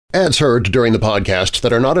Ads heard during the podcast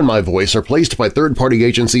that are not in my voice are placed by third-party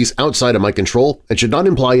agencies outside of my control and should not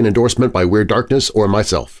imply an endorsement by Weird Darkness or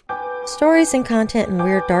myself. Stories and content in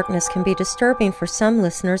Weird Darkness can be disturbing for some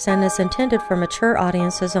listeners and is intended for mature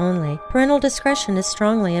audiences only. Parental discretion is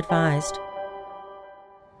strongly advised.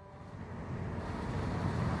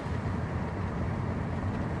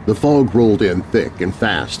 The fog rolled in thick and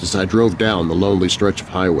fast as I drove down the lonely stretch of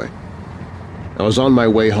highway. I was on my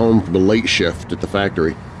way home from the late shift at the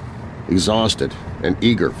factory, exhausted and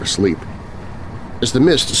eager for sleep. As the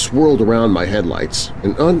mist swirled around my headlights,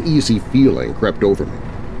 an uneasy feeling crept over me.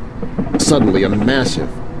 Suddenly, a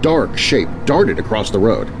massive, dark shape darted across the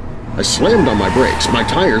road. I slammed on my brakes, my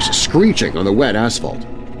tires screeching on the wet asphalt.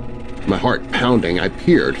 My heart pounding, I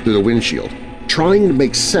peered through the windshield, trying to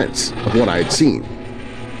make sense of what I had seen.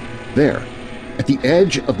 There, at the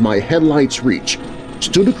edge of my headlight's reach,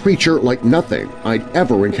 stood a creature like nothing I'd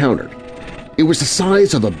ever encountered. It was the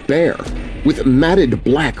size of a bear, with matted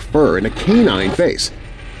black fur and a canine face.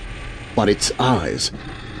 But its eyes,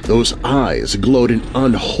 those eyes glowed an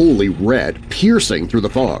unholy red, piercing through the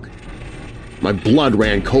fog. My blood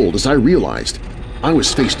ran cold as I realized I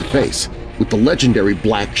was face to face with the legendary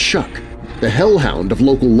Black Shuck, the hellhound of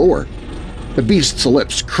local lore. The beast's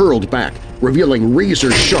lips curled back, revealing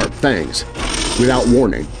razor-sharp fangs. Without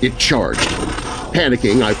warning, it charged.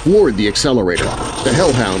 Panicking, I floored the accelerator. The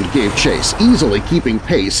hellhound gave chase, easily keeping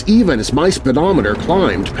pace even as my speedometer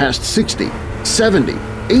climbed past 60, 70,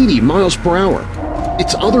 80 miles per hour.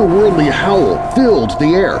 Its otherworldly howl filled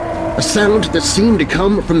the air, a sound that seemed to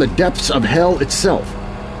come from the depths of hell itself.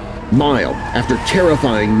 Mile after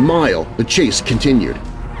terrifying mile, the chase continued.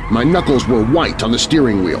 My knuckles were white on the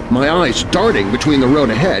steering wheel, my eyes darting between the road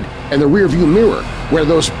ahead and the rearview mirror, where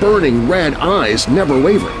those burning red eyes never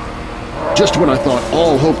wavered. Just when I thought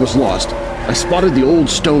all hope was lost, I spotted the old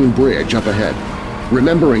stone bridge up ahead.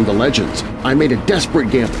 Remembering the legends, I made a desperate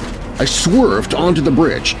gambit. I swerved onto the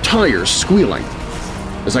bridge, tires squealing.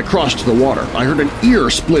 As I crossed the water, I heard an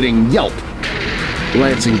ear-splitting yelp.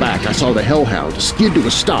 Glancing back, I saw the hellhound skid to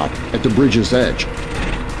a stop at the bridge's edge.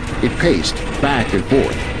 It paced back and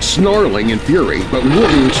forth, snarling in fury, but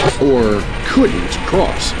wouldn't or couldn't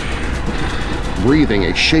cross. Breathing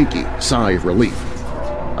a shaky sigh of relief,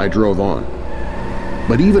 I drove on.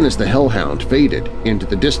 But even as the hellhound faded into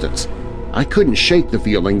the distance, I couldn't shake the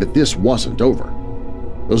feeling that this wasn't over.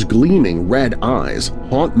 Those gleaming red eyes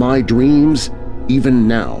haunt my dreams even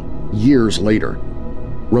now, years later,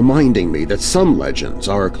 reminding me that some legends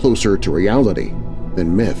are closer to reality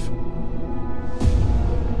than myth.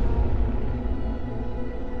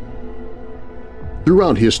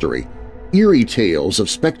 Throughout history, eerie tales of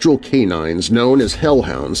spectral canines known as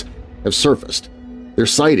hellhounds have surfaced, their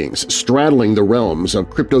sightings straddling the realms of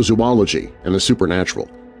cryptozoology and the supernatural.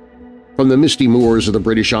 From the misty moors of the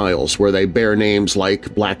British Isles, where they bear names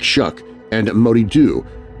like Black Shuck and Moody Dew,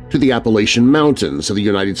 to the Appalachian Mountains of the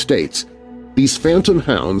United States, these phantom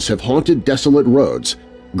hounds have haunted desolate roads,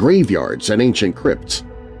 graveyards, and ancient crypts.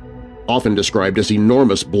 Often described as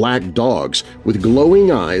enormous black dogs with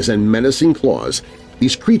glowing eyes and menacing claws,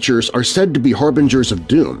 these creatures are said to be harbingers of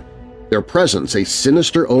doom, their presence a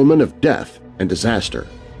sinister omen of death and disaster.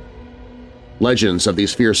 Legends of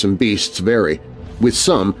these fearsome beasts vary, with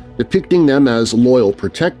some depicting them as loyal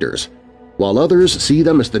protectors, while others see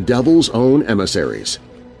them as the devil's own emissaries.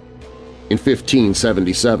 In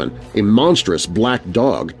 1577, a monstrous black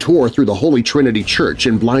dog tore through the Holy Trinity Church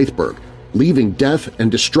in Blytheburg, leaving death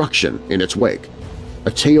and destruction in its wake,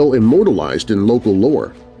 a tale immortalized in local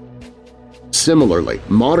lore. Similarly,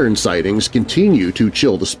 modern sightings continue to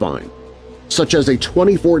chill the spine, such as a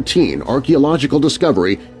 2014 archaeological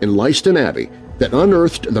discovery in Leiston Abbey that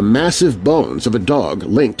unearthed the massive bones of a dog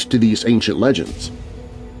linked to these ancient legends.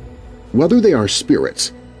 Whether they are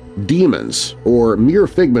spirits, demons, or mere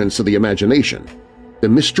figments of the imagination, the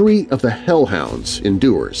mystery of the hellhounds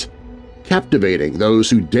endures, captivating those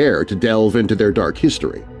who dare to delve into their dark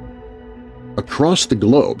history. Across the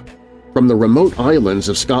globe, from the remote islands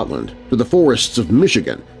of Scotland to the forests of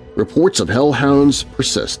Michigan, reports of hellhounds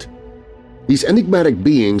persist. These enigmatic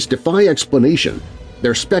beings defy explanation,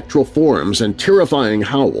 their spectral forms and terrifying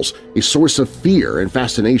howls a source of fear and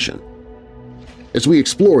fascination. As we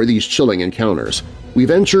explore these chilling encounters, we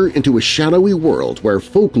venture into a shadowy world where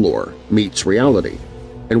folklore meets reality,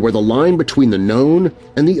 and where the line between the known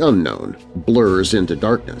and the unknown blurs into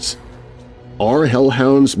darkness. Are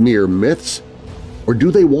hellhounds mere myths, or do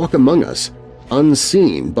they walk among us,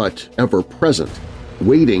 unseen but ever-present,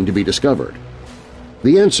 waiting to be discovered?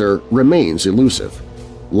 The answer remains elusive,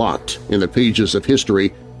 locked in the pages of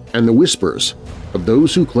history and the whispers of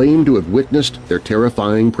those who claim to have witnessed their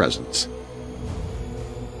terrifying presence.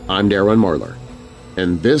 I'm Darren Marlar,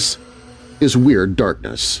 and this is Weird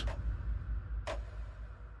Darkness.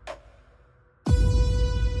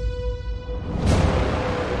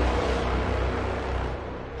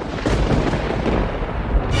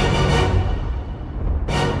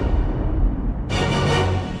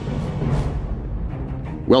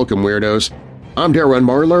 Welcome, Weirdos! I'm Darren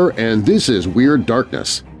Marlar, and this is Weird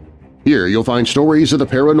Darkness. Here you'll find stories of the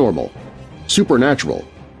paranormal, supernatural,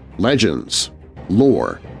 legends,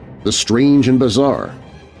 lore, the strange and bizarre,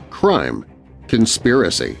 crime,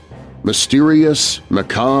 conspiracy, mysterious,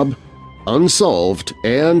 macabre, unsolved,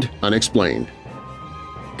 and unexplained.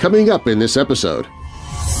 Coming up in this episode…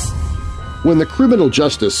 When the criminal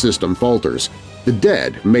justice system falters, the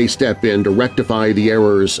dead may step in to rectify the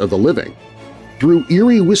errors of the living. Through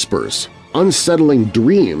eerie whispers, unsettling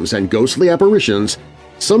dreams, and ghostly apparitions,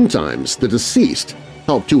 sometimes the deceased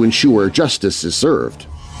help to ensure justice is served.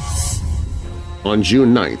 On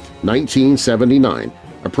June 9, 1979,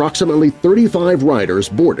 approximately 35 riders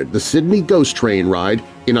boarded the Sydney Ghost Train ride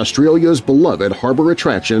in Australia's beloved harbour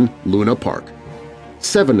attraction, Luna Park.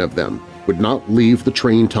 7 of them would not leave the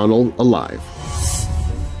train tunnel alive.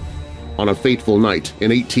 On a fateful night in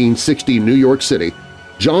 1860 New York City,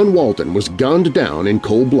 John Walton was gunned down in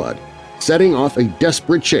cold blood, setting off a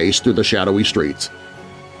desperate chase through the shadowy streets.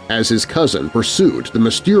 As his cousin pursued the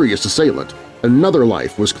mysterious assailant, another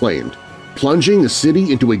life was claimed, plunging the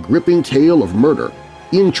city into a gripping tale of murder,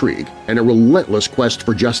 intrigue, and a relentless quest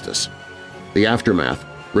for justice. The aftermath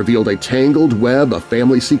revealed a tangled web of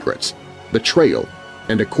family secrets, betrayal,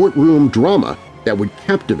 and a courtroom drama that would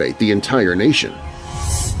captivate the entire nation.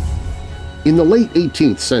 In the late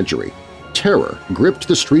 18th century, terror gripped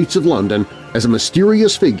the streets of London as a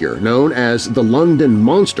mysterious figure known as the London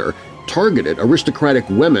Monster targeted aristocratic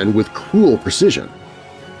women with cruel precision.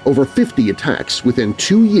 Over 50 attacks within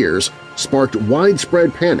 2 years sparked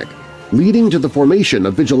widespread panic, leading to the formation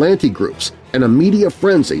of vigilante groups and a media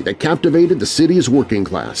frenzy that captivated the city's working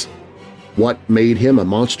class. What made him a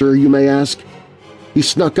monster, you may ask? He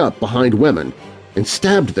snuck up behind women and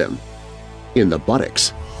stabbed them in the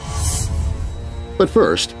buttocks. But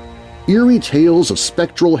first, eerie tales of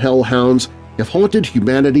spectral hellhounds have haunted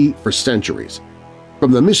humanity for centuries.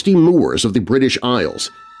 From the misty moors of the British Isles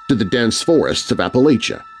to the dense forests of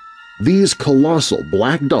Appalachia, these colossal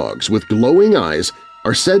black dogs with glowing eyes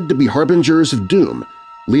are said to be harbingers of doom,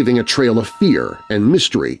 leaving a trail of fear and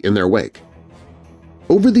mystery in their wake.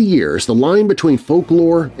 Over the years, the line between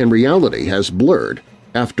folklore and reality has blurred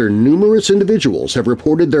after numerous individuals have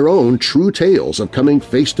reported their own true tales of coming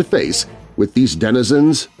face-to-face with these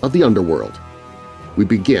denizens of the underworld. We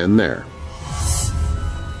begin there.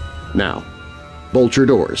 Now, bolt your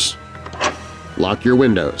doors, lock your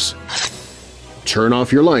windows, turn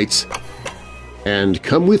off your lights, and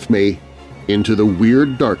come with me into the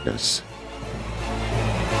Weird Darkness.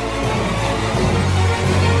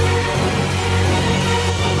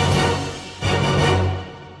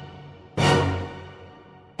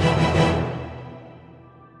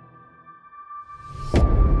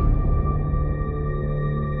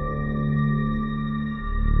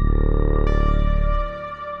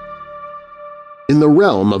 In the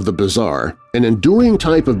realm of the bizarre, an enduring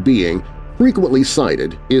type of being frequently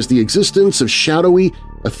cited is the existence of shadowy,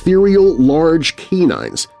 ethereal large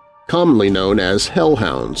canines, commonly known as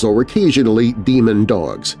hellhounds or occasionally demon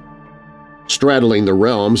dogs. Straddling the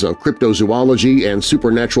realms of cryptozoology and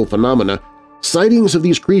supernatural phenomena, sightings of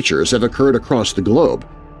these creatures have occurred across the globe,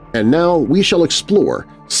 and now we shall explore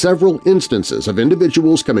several instances of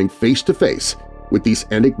individuals coming face-to-face with these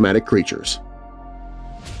enigmatic creatures.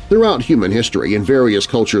 Throughout human history in various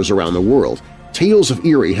cultures around the world, tales of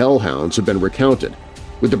eerie hellhounds have been recounted,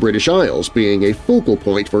 with the British Isles being a focal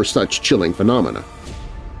point for such chilling phenomena.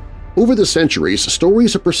 Over the centuries,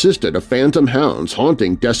 stories have persisted of phantom hounds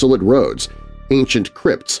haunting desolate roads, ancient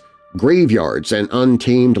crypts, graveyards, and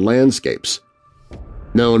untamed landscapes.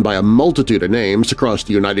 Known by a multitude of names across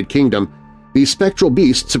the United Kingdom, these spectral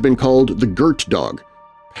beasts have been called the Girt Dog,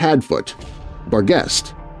 Padfoot,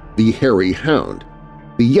 Barghest, the Hairy Hound,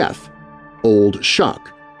 the Yeth, Old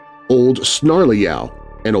Shock, Old Snarlyow,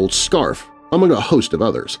 and Old Scarf, among a host of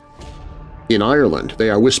others. In Ireland, they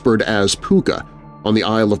are whispered as Puka. On the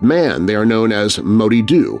Isle of Man, they are known as Modi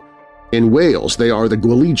Dhu. In Wales, they are the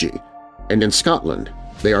Gwiligi, and in Scotland,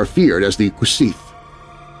 they are feared as the Cwsith.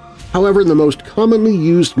 However, the most commonly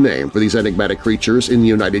used name for these enigmatic creatures in the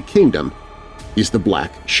United Kingdom is the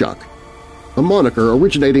Black Shuck, a moniker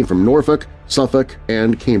originating from Norfolk, Suffolk,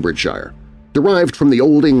 and Cambridgeshire, derived from the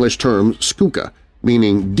Old English term skuka,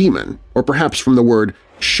 meaning demon, or perhaps from the word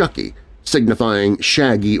shucky, signifying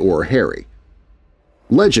shaggy or hairy.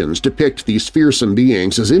 Legends depict these fearsome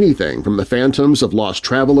beings as anything from the phantoms of lost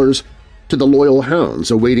travelers to the loyal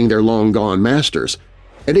hounds awaiting their long-gone masters,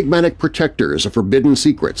 enigmatic protectors of forbidden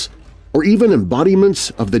secrets, or even embodiments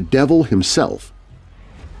of the devil himself.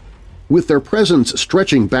 With their presence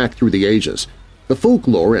stretching back through the ages, the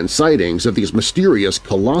folklore and sightings of these mysterious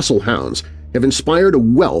colossal hounds have inspired a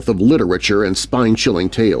wealth of literature and spine-chilling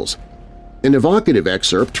tales. An evocative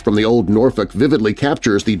excerpt from the Old Norfolk vividly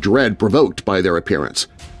captures the dread provoked by their appearance.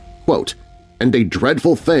 Quote, "And a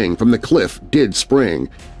dreadful thing from the cliff did spring,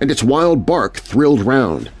 and its wild bark thrilled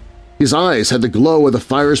round. His eyes had the glow of the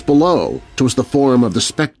fires below, 'twas the form of the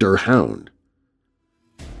spectre hound."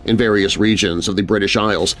 In various regions of the British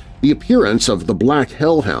Isles, the appearance of the black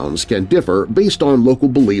hellhounds can differ based on local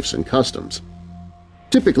beliefs and customs.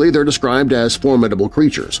 Typically, they're described as formidable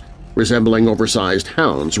creatures, resembling oversized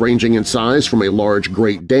hounds ranging in size from a large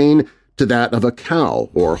Great Dane to that of a cow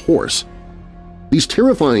or horse. These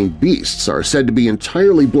terrifying beasts are said to be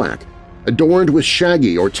entirely black, adorned with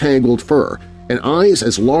shaggy or tangled fur, and eyes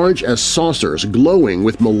as large as saucers glowing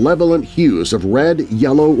with malevolent hues of red,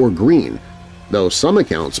 yellow, or green, though some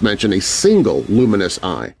accounts mention a single luminous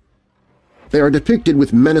eye. They are depicted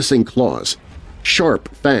with menacing claws, sharp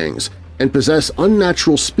fangs, and possess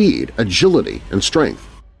unnatural speed, agility, and strength.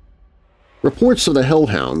 Reports of the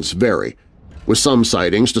hellhounds vary, with some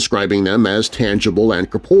sightings describing them as tangible and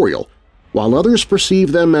corporeal, while others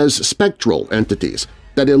perceive them as spectral entities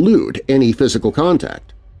that elude any physical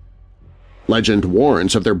contact. Legend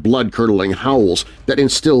warns of their blood-curdling howls that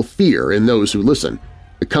instill fear in those who listen,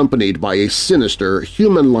 accompanied by a sinister,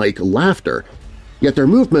 human-like laughter, yet their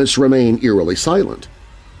movements remain eerily silent.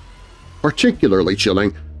 Particularly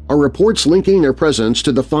chilling are reports linking their presence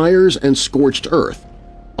to the fires and scorched earth,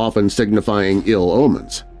 often signifying ill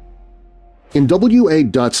omens. In W. A.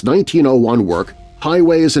 Dutt's 1901 work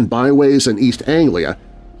Highways and Byways in East Anglia,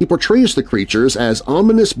 he portrays the creatures as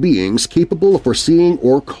ominous beings capable of foreseeing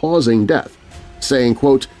or causing death, saying,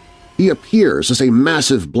 quote, "He appears as a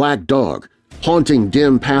massive black dog, haunting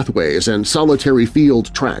dim pathways and solitary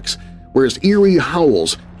field tracks, where his eerie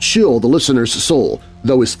howls chill the listener's soul,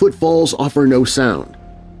 though his footfalls offer no sound.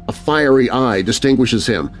 A fiery eye distinguishes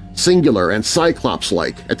him, singular and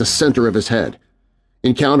cyclops-like at the center of his head.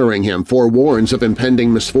 Encountering him forewarns of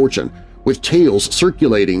impending misfortune, with tales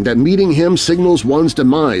circulating that meeting him signals one's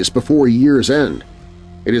demise before year's end.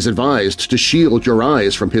 It is advised to shield your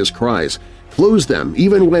eyes from his cries, close them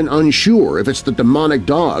even when unsure if it's the demonic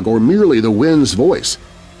dog or merely the wind's voice.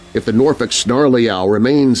 If the Norfolk snarly owl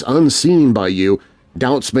remains unseen by you,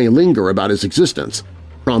 doubts may linger about his existence,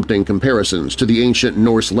 prompting comparisons to the ancient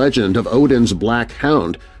Norse legend of Odin's Black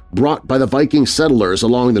Hound brought by the Viking settlers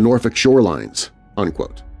along the Norfolk shorelines."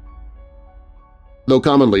 Unquote. Though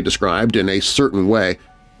commonly described in a certain way,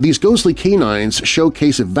 these ghostly canines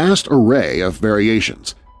showcase a vast array of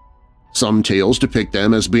variations. Some tales depict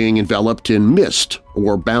them as being enveloped in mist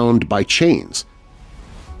or bound by chains.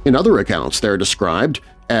 In other accounts, they're described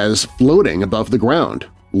as floating above the ground,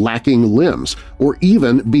 lacking limbs, or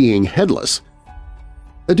even being headless.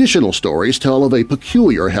 Additional stories tell of a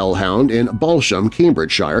peculiar hellhound in Balsham,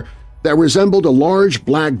 Cambridgeshire, that resembled a large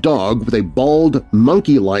black dog with a bald,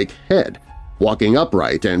 monkey-like head, walking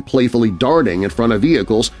upright and playfully darting in front of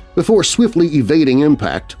vehicles before swiftly evading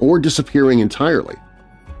impact or disappearing entirely.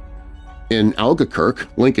 In Algakirk,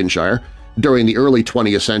 Lincolnshire, during the early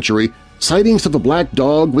 20th century, sightings of a black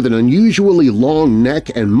dog with an unusually long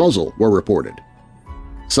neck and muzzle were reported.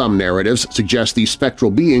 Some narratives suggest these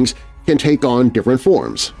spectral beings can take on different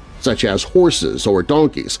forms, such as horses or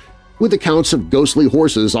donkeys, with accounts of ghostly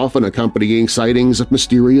horses often accompanying sightings of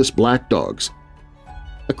mysterious black dogs.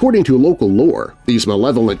 According to local lore, these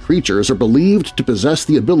malevolent creatures are believed to possess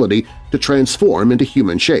the ability to transform into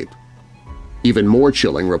human shape. Even more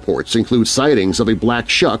chilling reports include sightings of a black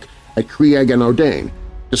shuck at Creagh-an-Ardain,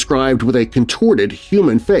 described with a contorted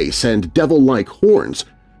human face and devil-like horns,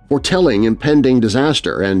 foretelling impending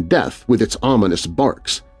disaster and death with its ominous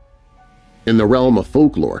barks. In the realm of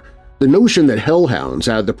folklore, the notion that hellhounds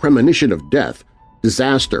had the premonition of death,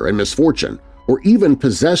 disaster, and misfortune, or even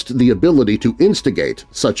possessed the ability to instigate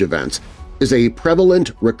such events, is a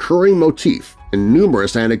prevalent, recurring motif in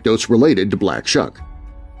numerous anecdotes related to Black Shuck.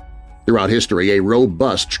 Throughout history, a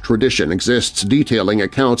robust tradition exists detailing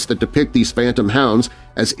accounts that depict these phantom hounds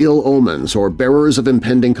as ill omens or bearers of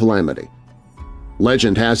impending calamity.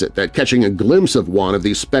 Legend has it that catching a glimpse of one of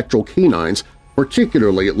these spectral canines,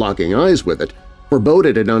 particularly locking eyes with it,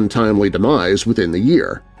 foreboded an untimely demise within the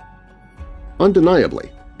year.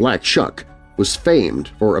 Undeniably, Black Shuck was famed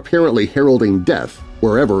for apparently heralding death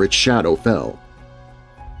wherever its shadow fell.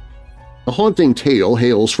 A haunting tale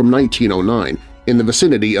hails from 1909 in the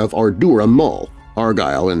vicinity of Ardura Mall,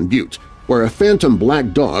 Argyle and Butte, where a phantom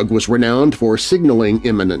black dog was renowned for signaling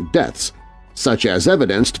imminent deaths, such as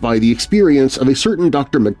evidenced by the experience of a certain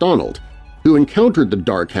Dr. MacDonald, who encountered the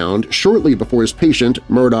dark hound shortly before his patient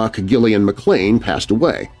Murdoch Gillian McLean passed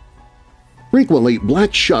away. Frequently,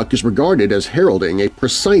 Black Shuck is regarded as heralding a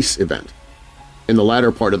precise event. In the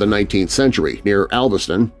latter part of the 19th century, near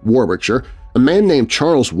Alveston, Warwickshire, a man named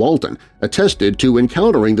Charles Walton attested to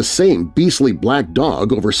encountering the same beastly black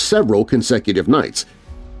dog over several consecutive nights,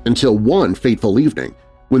 until one fateful evening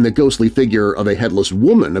when the ghostly figure of a headless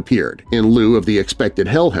woman appeared in lieu of the expected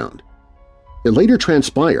hellhound. It later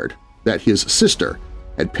transpired that his sister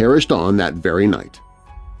had perished on that very night.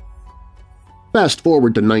 Fast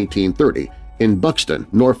forward to 1930 in Buxton,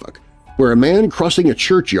 Norfolk, where a man crossing a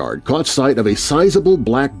churchyard caught sight of a sizable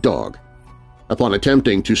black dog. Upon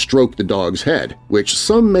attempting to stroke the dog's head, which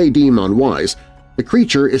some may deem unwise, the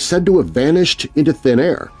creature is said to have vanished into thin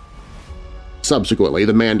air. Subsequently,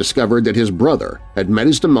 the man discovered that his brother had met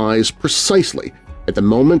his demise precisely at the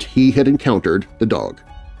moment he had encountered the dog.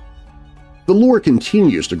 The lore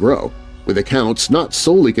continues to grow, with accounts not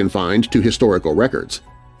solely confined to historical records.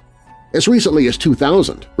 As recently as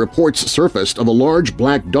 2000, reports surfaced of a large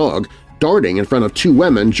black dog darting in front of two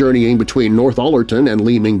women journeying between North Allerton and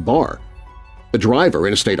Leeming Bar. The driver,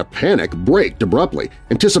 in a state of panic, braked abruptly,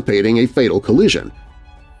 anticipating a fatal collision.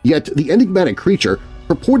 Yet the enigmatic creature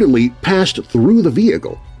purportedly passed through the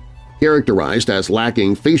vehicle, characterized as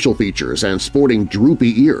lacking facial features and sporting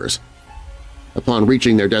droopy ears. Upon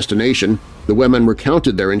reaching their destination, the women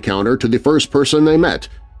recounted their encounter to the first person they met,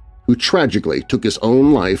 who tragically took his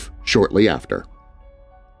own life shortly after.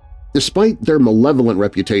 Despite their malevolent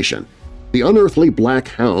reputation, the unearthly black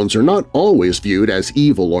hounds are not always viewed as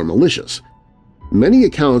evil or malicious. Many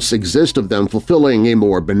accounts exist of them fulfilling a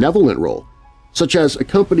more benevolent role, such as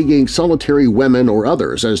accompanying solitary women or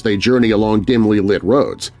others as they journey along dimly lit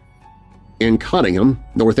roads. In Cottingham,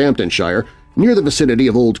 Northamptonshire, near the vicinity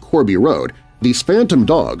of Old Corby Road, these phantom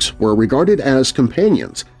dogs were regarded as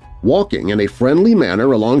companions, walking in a friendly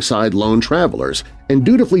manner alongside lone travelers and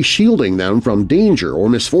dutifully shielding them from danger or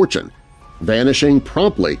misfortune, vanishing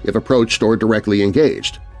promptly if approached or directly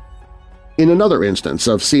engaged. In another instance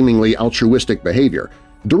of seemingly altruistic behavior,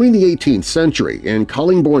 during the 18th century in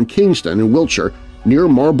Collingbourne Kingston in Wiltshire, near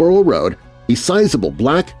Marlborough Road, a sizable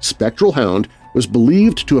black spectral hound was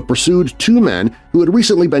believed to have pursued two men who had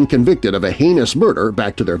recently been convicted of a heinous murder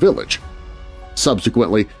back to their village.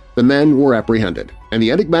 Subsequently, the men were apprehended, and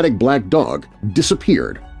the enigmatic black dog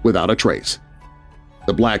disappeared without a trace.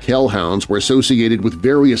 The black hellhounds were associated with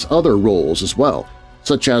various other roles as well,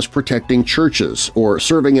 such as protecting churches or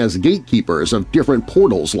serving as gatekeepers of different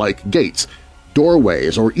portals like gates,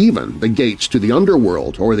 doorways, or even the gates to the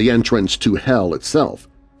underworld or the entrance to hell itself.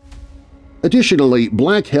 Additionally,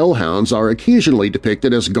 black hellhounds are occasionally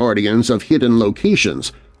depicted as guardians of hidden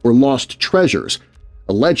locations or lost treasures,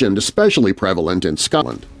 a legend especially prevalent in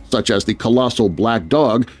Scotland, such as the colossal black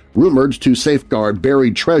dog rumored to safeguard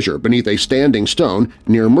buried treasure beneath a standing stone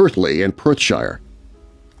near Merthley in Perthshire.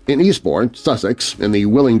 In Eastbourne, Sussex, in the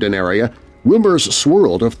Willingdon area, rumors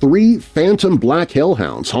swirled of three phantom black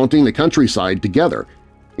hellhounds haunting the countryside together,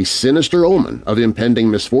 a sinister omen of impending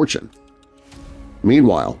misfortune.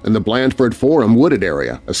 Meanwhile, in the Blandford Forum wooded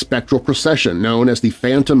area, a spectral procession known as the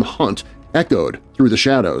Phantom Hunt echoed through the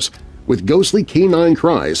shadows, with ghostly canine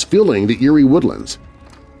cries filling the eerie woodlands.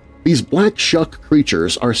 These black shuck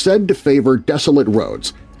creatures are said to favor desolate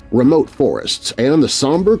roads, remote forests, and the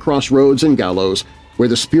somber crossroads and gallows where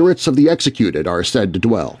the spirits of the executed are said to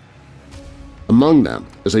dwell. Among them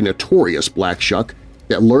is a notorious black shuck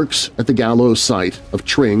that lurks at the gallows site of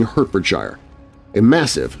Tring, Hertfordshire, a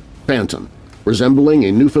massive phantom resembling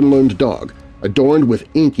a Newfoundland dog adorned with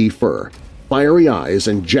inky fur, fiery eyes,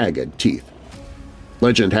 and jagged teeth.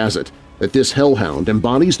 Legend has it that this hellhound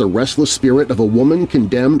embodies the restless spirit of a woman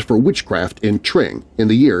condemned for witchcraft in Tring in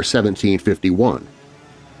the year 1751.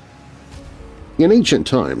 In ancient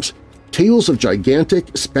times, tales of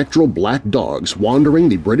gigantic spectral black dogs wandering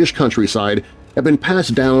the British countryside have been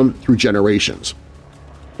passed down through generations.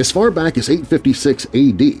 As far back as 856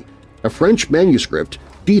 AD, a French manuscript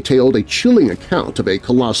detailed a chilling account of a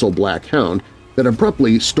colossal black hound that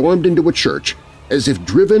abruptly stormed into a church as if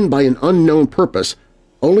driven by an unknown purpose,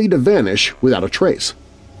 only to vanish without a trace.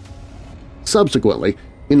 Subsequently,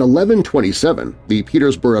 in 1127, the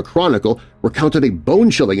Peterborough Chronicle recounted a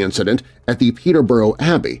bone-chilling incident at the Peterborough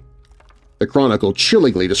Abbey. The Chronicle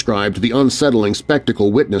chillingly described the unsettling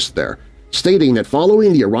spectacle witnessed there, stating that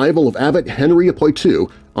following the arrival of Abbot Henry of Poitou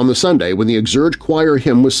on the Sunday when the Exurge choir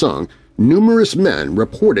hymn was sung, numerous men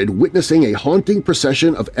reported witnessing a haunting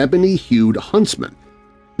procession of ebony-hued huntsmen.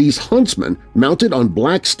 These huntsmen, mounted on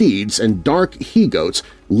black steeds and dark he-goats,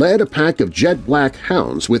 led a pack of jet-black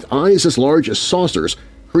hounds with eyes as large as saucers,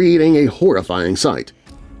 creating a horrifying sight.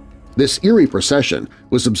 This eerie procession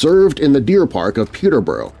was observed in the deer park of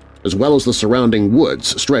Peterborough, as well as the surrounding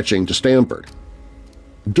woods stretching to Stamford.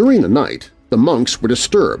 During the night, the monks were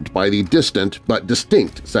disturbed by the distant but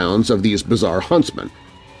distinct sounds of these bizarre huntsmen,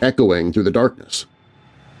 echoing through the darkness.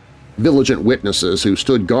 Vigilant witnesses who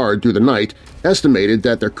stood guard through the night estimated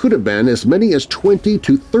that there could have been as many as 20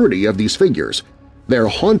 to 30 of these figures, their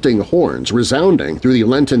haunting horns resounding through the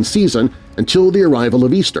Lenten season until the arrival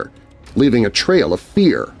of Easter, leaving a trail of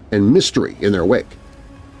fear and mystery in their wake.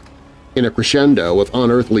 In a crescendo of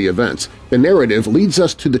unearthly events, the narrative leads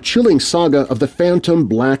us to the chilling saga of the phantom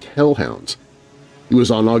Black Hellhounds. It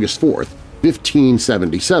was on August 4,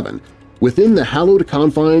 1577, within the hallowed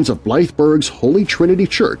confines of Blytheburgh's Holy Trinity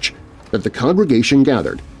Church, that the congregation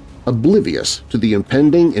gathered, oblivious to the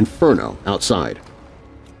impending inferno outside.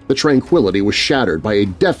 The tranquility was shattered by a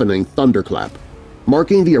deafening thunderclap,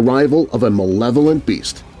 marking the arrival of a malevolent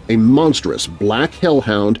beast, a monstrous black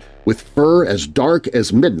hellhound with fur as dark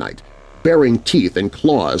as midnight, bearing teeth and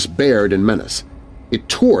claws bared in menace. It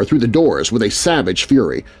tore through the doors with a savage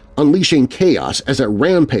fury, unleashing chaos as it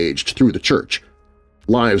rampaged through the church.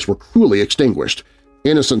 Lives were cruelly extinguished,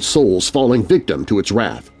 innocent souls falling victim to its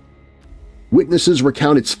wrath. Witnesses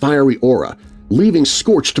recount its fiery aura, leaving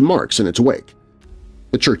scorched marks in its wake.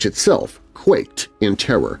 The church itself quaked in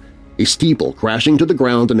terror, a steeple crashing to the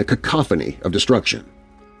ground in a cacophony of destruction.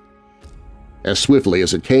 As swiftly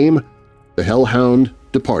as it came, the hellhound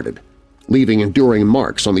departed, leaving enduring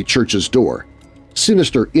marks on the church's door,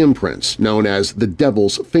 sinister imprints known as the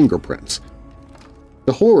Devil's Fingerprints.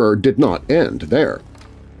 The horror did not end there.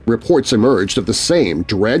 Reports emerged of the same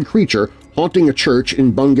dread creature haunting a church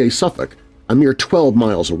in Bungay, Suffolk, a mere 12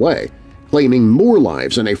 miles away, claiming more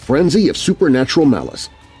lives in a frenzy of supernatural malice.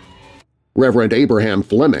 Reverend Abraham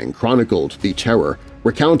Fleming chronicled the terror,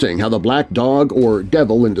 recounting how the black dog or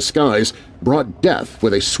devil in disguise brought death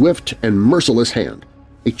with a swift and merciless hand,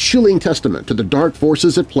 a chilling testament to the dark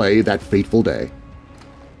forces at play that fateful day.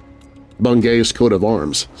 Bungay's coat of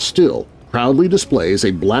arms still proudly displays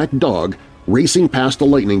a black dog racing past a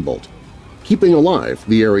lightning bolt, keeping alive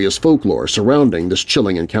the area's folklore surrounding this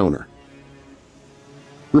chilling encounter.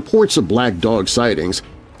 Reports of black dog sightings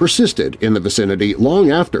persisted in the vicinity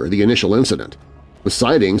long after the initial incident, with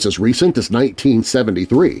sightings as recent as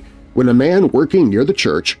 1973 when a man working near the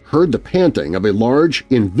church heard the panting of a large,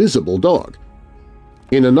 invisible dog.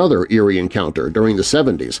 In another eerie encounter during the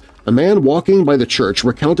 70s, a man walking by the church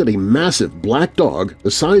recounted a massive black dog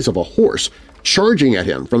the size of a horse charging at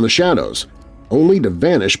him from the shadows, only to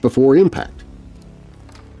vanish before impact.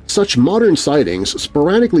 Such modern sightings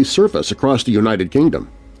sporadically surface across the United Kingdom.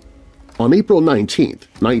 On April 19,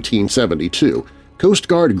 1972, Coast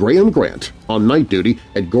Guard Graham Grant, on night duty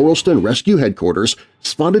at Gorleston Rescue Headquarters,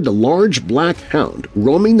 spotted a large black hound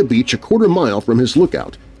roaming the beach a quarter-mile from his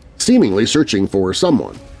lookout, seemingly searching for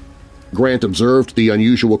someone. Grant observed the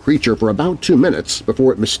unusual creature for about 2 minutes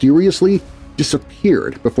before it mysteriously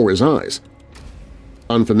disappeared before his eyes.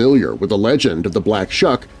 Unfamiliar with the legend of the Black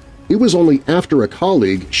Shuck, it was only after a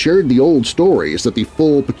colleague shared the old stories that the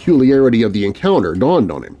full peculiarity of the encounter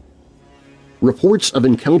dawned on him. Reports of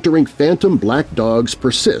encountering phantom black dogs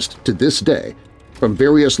persist to this day from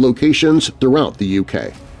various locations throughout the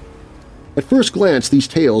UK. At first glance, these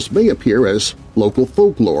tales may appear as local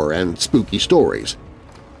folklore and spooky stories,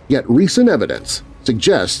 yet recent evidence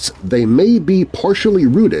suggests they may be partially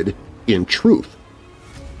rooted in truth.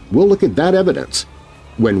 We'll look at that evidence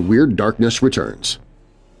when Weird Darkness returns.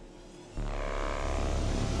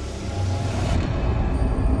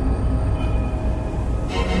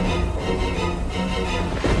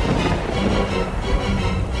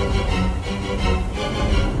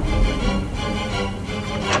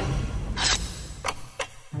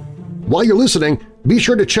 While you're listening, be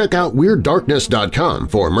sure to check out WeirdDarkness.com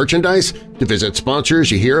for merchandise, to visit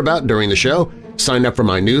sponsors you hear about during the show, sign up for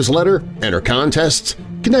my newsletter, enter contests,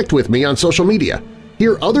 connect with me on social media,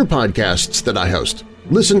 hear other podcasts that I host,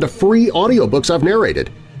 listen to free audiobooks I've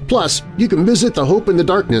narrated. Plus, you can visit the Hope in the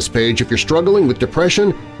Darkness page if you're struggling with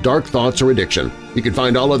depression, dark thoughts, or addiction. You can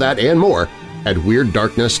find all of that and more at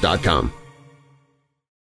WeirdDarkness.com.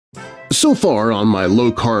 So far on my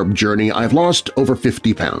low-carb journey, I've lost over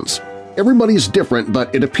 50 pounds. Everybody's different,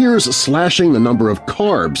 but it appears slashing the number of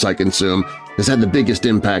carbs I consume has had the biggest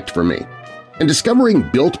impact for me. And discovering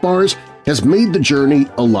Built Bars has made the journey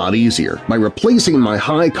a lot easier by replacing my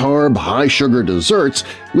high-carb, high-sugar desserts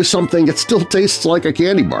with something that still tastes like a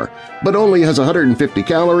candy bar, but only has 150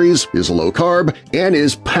 calories, is low-carb, and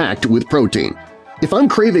is packed with protein. If I'm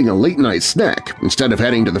craving a late-night snack, instead of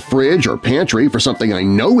heading to the fridge or pantry for something I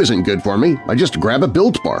know isn't good for me, I just grab a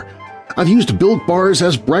Built Bar. I've used Built Bars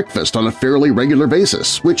as breakfast on a fairly regular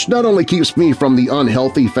basis, which not only keeps me from the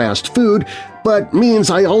unhealthy fast food, but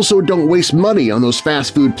means I also don't waste money on those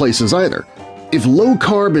fast food places either. If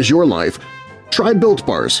low-carb is your life, try Built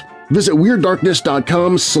Bars. Visit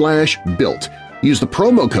WeirdDarkness.com/built. Use the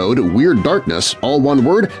promo code WeirdDarkness, all one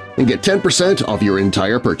word, and get 10% off your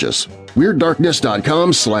entire purchase.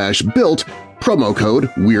 WeirdDarkness.com/built, promo code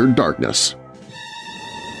WeirdDarkness.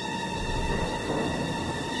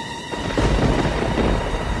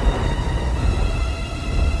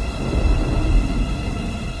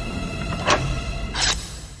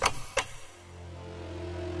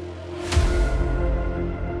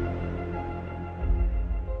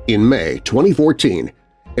 In May 2014,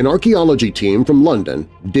 an archaeology team from London,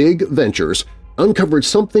 Dig Ventures, uncovered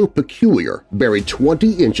something peculiar buried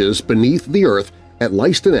 20 inches beneath the earth at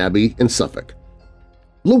Leiston Abbey in Suffolk.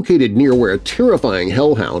 Located near where a terrifying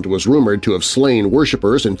hellhound was rumored to have slain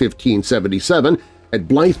worshippers in 1577 at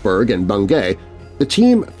Blythburgh and Bungay, the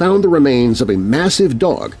team found the remains of a massive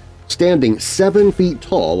dog standing 7 feet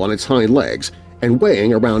tall on its hind legs and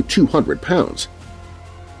weighing around 200 pounds.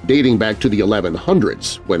 Dating back to the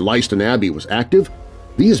 1100s, when Leiston Abbey was active,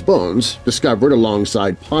 these bones, discovered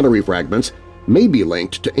alongside pottery fragments, may be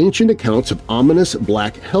linked to ancient accounts of ominous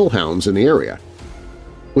black hellhounds in the area.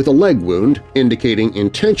 With a leg wound indicating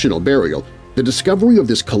intentional burial, the discovery of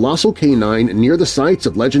this colossal canine near the sites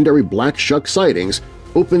of legendary Black Shuck sightings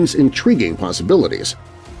opens intriguing possibilities.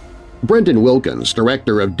 Brendan Wilkins,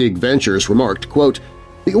 director of Dig Ventures, remarked, quote,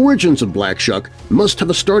 "The origins of Black Shuck must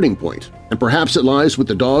have a starting point, and perhaps it lies with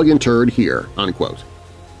the dog interred here," unquote.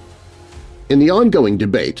 In the ongoing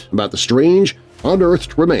debate about the strange,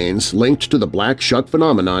 unearthed remains linked to the Black Shuck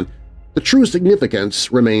phenomenon, the true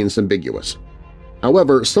significance remains ambiguous.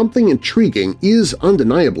 However, something intriguing is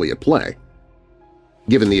undeniably at play.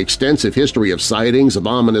 Given the extensive history of sightings of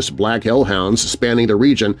ominous black hellhounds spanning the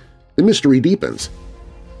region, the mystery deepens.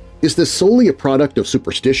 Is this solely a product of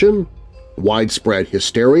superstition, widespread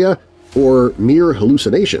hysteria, or mere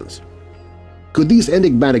hallucinations? Could these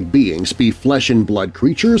enigmatic beings be flesh-and-blood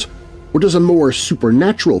creatures, or does a more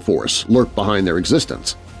supernatural force lurk behind their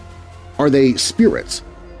existence? Are they spirits,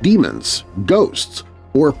 demons, ghosts,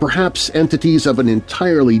 or perhaps entities of an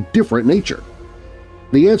entirely different nature?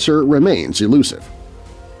 The answer remains elusive.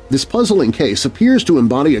 This puzzling case appears to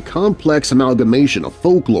embody a complex amalgamation of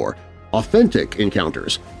folklore, authentic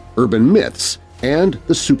encounters, urban myths, and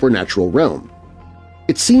the supernatural realm.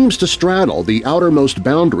 It seems to straddle the outermost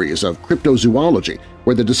boundaries of cryptozoology,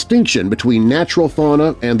 where the distinction between natural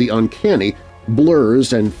fauna and the uncanny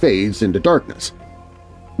blurs and fades into darkness.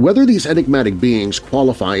 Whether these enigmatic beings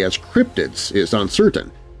qualify as cryptids is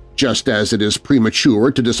uncertain, just as it is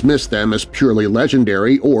premature to dismiss them as purely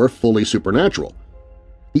legendary or fully supernatural.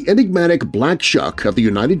 The enigmatic Black Shuck of the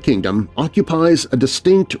United Kingdom occupies a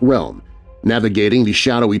distinct realm, navigating the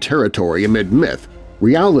shadowy territory amid myth,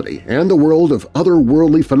 reality, and the world of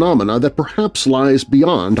otherworldly phenomena that perhaps lies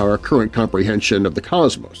beyond our current comprehension of the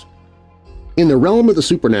cosmos. In the realm of the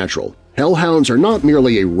supernatural, hellhounds are not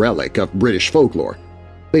merely a relic of British folklore.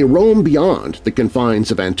 They roam beyond the confines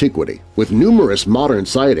of antiquity, with numerous modern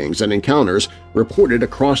sightings and encounters reported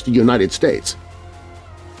across the United States.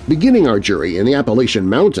 Beginning our journey in the Appalachian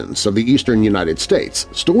Mountains of the eastern United States,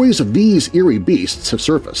 stories of these eerie beasts have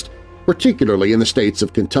surfaced, particularly in the states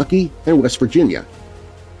of Kentucky and West Virginia.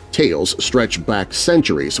 Tales stretch back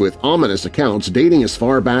centuries, with ominous accounts dating as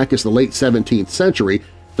far back as the late 17th century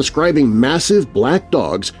describing massive black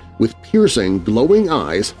dogs with piercing, glowing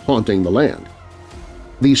eyes haunting the land.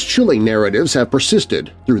 These chilling narratives have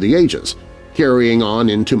persisted through the ages, carrying on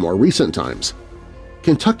into more recent times.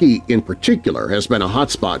 Kentucky in particular has been a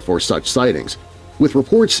hotspot for such sightings, with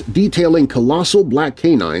reports detailing colossal black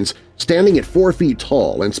canines standing at 4 feet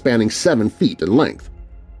tall and spanning 7 feet in length.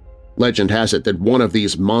 Legend has it that one of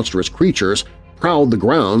these monstrous creatures prowled the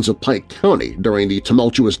grounds of Pike County during the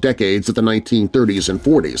tumultuous decades of the 1930s and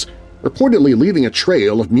 40s, reportedly leaving a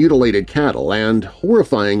trail of mutilated cattle and,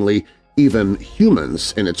 horrifyingly, even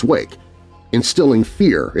humans in its wake, instilling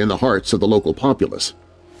fear in the hearts of the local populace.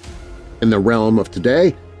 In the realm of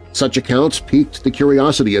today, such accounts piqued the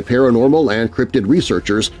curiosity of paranormal and cryptid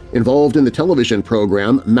researchers involved in the television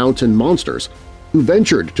program Mountain Monsters, who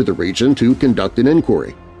ventured to the region to conduct an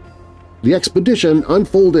inquiry. The expedition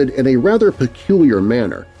unfolded in a rather peculiar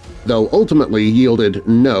manner, though ultimately yielded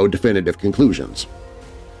no definitive conclusions.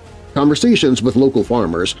 Conversations with local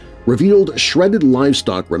farmers revealed shredded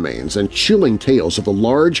livestock remains and chilling tales of a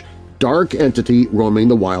large, dark entity roaming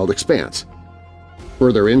the wild expanse.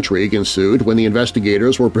 Further intrigue ensued when the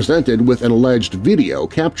investigators were presented with an alleged video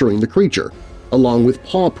capturing the creature, along with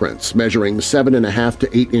paw prints measuring 7.5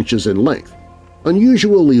 to 8 inches in length,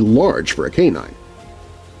 unusually large for a canine.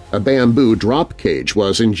 A bamboo drop cage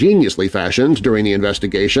was ingeniously fashioned during the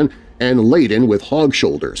investigation and laden with hog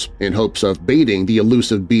shoulders in hopes of baiting the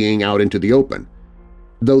elusive being out into the open.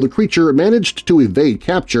 Though the creature managed to evade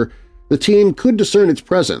capture, the team could discern its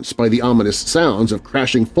presence by the ominous sounds of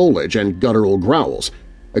crashing foliage and guttural growls,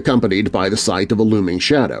 accompanied by the sight of a looming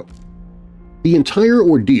shadow. The entire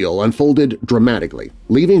ordeal unfolded dramatically,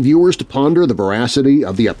 leaving viewers to ponder the veracity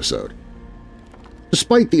of the episode.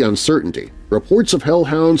 Despite the uncertainty, reports of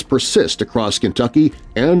hellhounds persist across Kentucky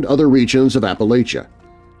and other regions of Appalachia.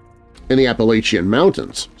 In the Appalachian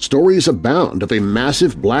Mountains, stories abound of a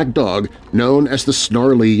massive black dog known as the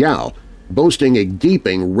snarly yow, boasting a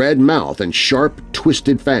gaping red mouth and sharp,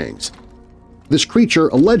 twisted fangs. This creature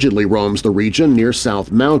allegedly roams the region near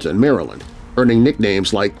South Mountain, Maryland, earning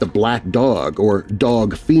nicknames like the Black Dog or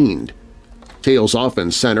Dog Fiend. Tales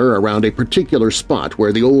often center around a particular spot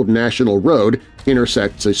where the old national road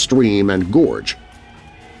intersects a stream and gorge.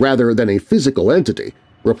 Rather than a physical entity,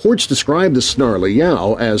 reports describe the snarly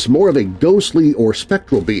yow as more of a ghostly or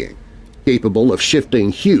spectral being, capable of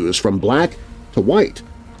shifting hues from black to white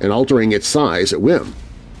and altering its size at whim.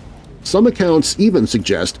 Some accounts even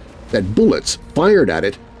suggest that bullets fired at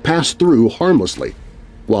it pass through harmlessly,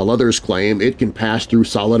 while others claim it can pass through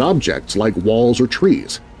solid objects like walls or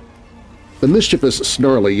trees. The mischievous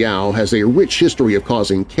snarly yow has a rich history of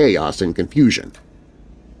causing chaos and confusion.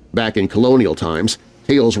 Back in colonial times,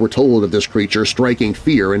 tales were told of this creature striking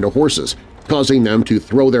fear into horses, causing them to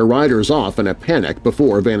throw their riders off in a panic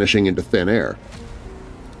before vanishing into thin air.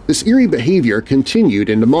 This eerie behavior continued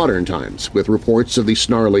into modern times, with reports of the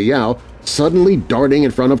snarly yow suddenly darting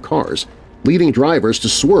in front of cars, leading drivers to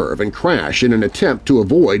swerve and crash in an attempt to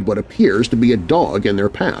avoid what appears to be a dog in their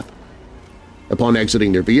path. Upon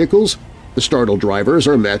exiting their vehicles, the startled drivers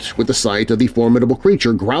are met with the sight of the formidable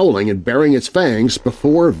creature growling and baring its fangs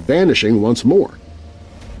before vanishing once more.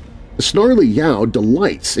 The snarly yow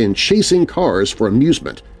delights in chasing cars for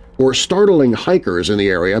amusement or startling hikers in the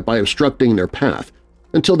area by obstructing their path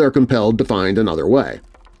until they're compelled to find another way.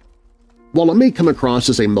 While it may come across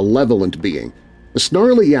as a malevolent being, the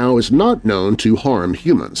snarly yow is not known to harm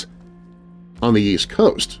humans. On the East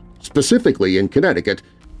Coast, specifically in Connecticut,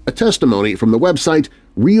 a testimony from the website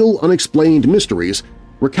Real Unexplained Mysteries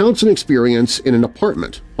recounts an experience in an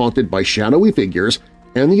apartment haunted by shadowy figures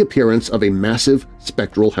and the appearance of a massive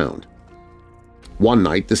spectral hound. One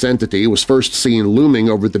night, this entity was first seen looming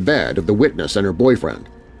over the bed of the witness and her boyfriend.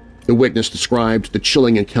 The witness described the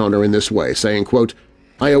chilling encounter in this way, saying, quote,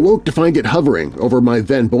 "I awoke to find it hovering over my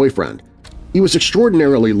then-boyfriend. He was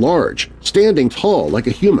extraordinarily large, standing tall like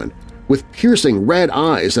a human, with piercing red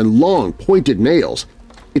eyes and long, pointed nails.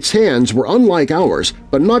 Its hands were unlike ours,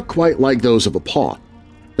 but not quite like those of a paw.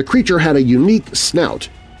 The creature had a unique snout,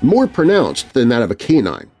 more pronounced than that of a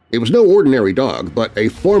canine. It was no ordinary dog, but a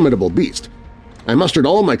formidable beast. I mustered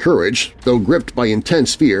all my courage, though gripped by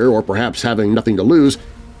intense fear or perhaps having nothing to lose,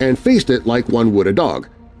 and faced it like one would a dog.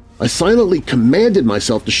 I silently commanded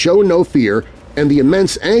myself to show no fear, and the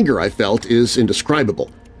immense anger I felt is indescribable.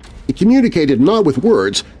 It communicated not with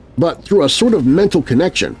words, but through a sort of mental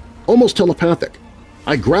connection, almost telepathic.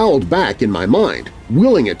 I growled back in my mind,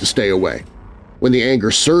 willing it to stay away. When the anger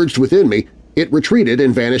surged within me, it retreated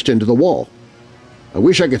and vanished into the wall. I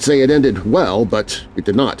wish I could say it ended well, but it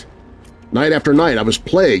did not. Night after night I was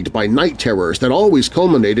plagued by night terrors that always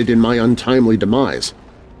culminated in my untimely demise."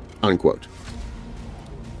 Unquote.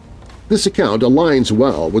 This account aligns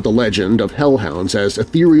well with the legend of hellhounds as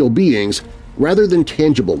ethereal beings rather than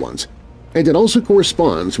tangible ones, and it also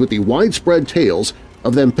corresponds with the widespread tales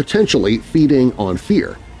of them potentially feeding on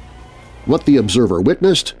fear. What the observer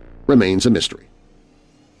witnessed remains a mystery.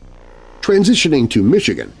 Transitioning to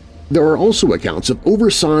Michigan, there are also accounts of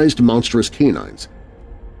oversized monstrous canines.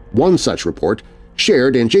 One such report,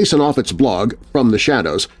 shared in Jason Offit's blog From the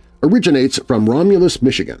Shadows, originates from Romulus,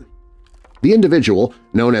 Michigan. The individual,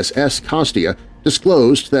 known as S. Costia,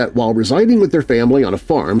 disclosed that while residing with their family on a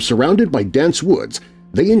farm surrounded by dense woods,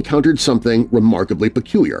 they encountered something remarkably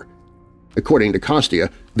peculiar. According to Costia,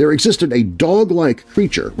 there existed a dog-like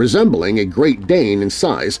creature resembling a Great Dane in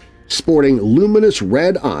size, sporting luminous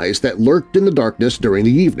red eyes that lurked in the darkness during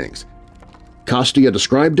the evenings. Costia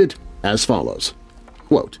described it as follows,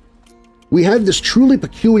 quote, We had this truly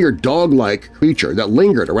peculiar dog-like creature that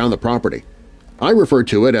lingered around the property. I refer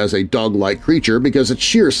to it as a dog-like creature because its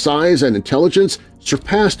sheer size and intelligence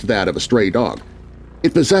surpassed that of a stray dog.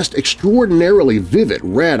 It possessed extraordinarily vivid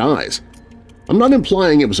red eyes. I'm not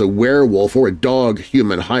implying it was a werewolf or a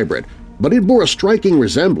dog-human hybrid, but it bore a striking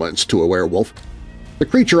resemblance to a werewolf. The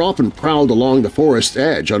creature often prowled along the forest's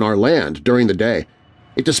edge on our land during the day.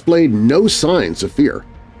 It displayed no signs of fear.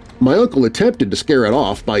 My uncle attempted to scare it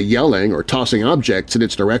off by yelling or tossing objects in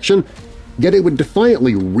its direction, yet it would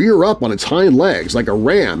defiantly rear up on its hind legs like a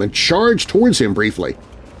ram and charge towards him briefly.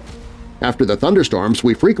 After the thunderstorms,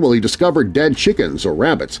 we frequently discovered dead chickens or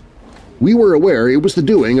rabbits. We were aware it was the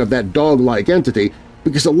doing of that dog-like entity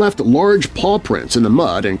because it left large paw prints in the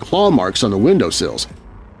mud and claw marks on the windowsills.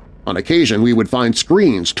 On occasion, we would find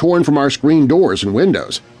screens torn from our screen doors and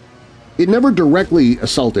windows. It never directly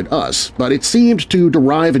assaulted us, but it seemed to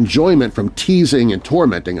derive enjoyment from teasing and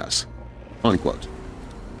tormenting us." Unquote.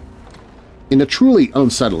 In a truly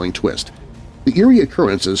unsettling twist, the eerie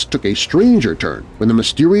occurrences took a stranger turn when the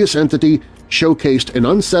mysterious entity showcased an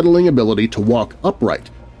unsettling ability to walk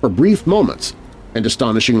upright for brief moments and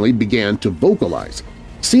astonishingly began to vocalize,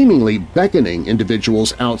 seemingly beckoning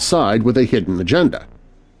individuals outside with a hidden agenda.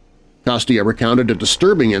 Costia recounted a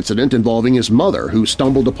disturbing incident involving his mother who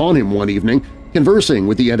stumbled upon him one evening conversing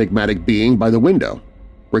with the enigmatic being by the window.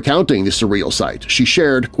 Recounting the surreal sight, she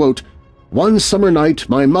shared, quote, "One summer night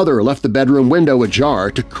my mother left the bedroom window ajar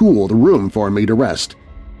to cool the room for me to rest.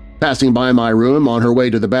 Passing by my room on her way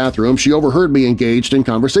to the bathroom, she overheard me engaged in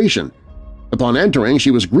conversation. Upon entering, she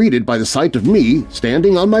was greeted by the sight of me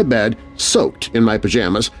standing on my bed, soaked in my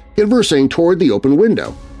pajamas, conversing toward the open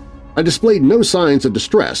window. I displayed no signs of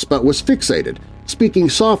distress but was fixated, speaking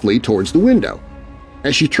softly towards the window.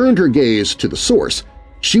 As she turned her gaze to the source,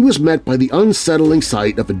 she was met by the unsettling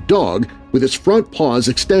sight of a dog with its front paws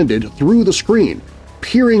extended through the screen,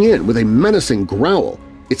 peering in with a menacing growl,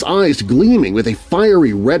 its eyes gleaming with a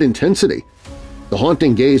fiery red intensity. The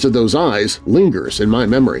haunting gaze of those eyes lingers in my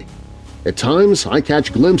memory. At times, I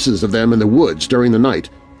catch glimpses of them in the woods during the night,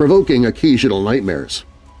 provoking occasional nightmares."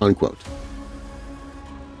 Unquote.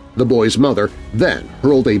 The boy's mother then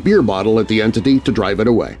hurled a beer bottle at the entity to drive it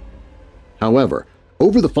away. However,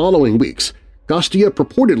 over the following weeks, Costia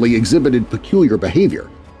purportedly exhibited peculiar behavior,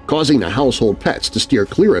 causing the household pets to steer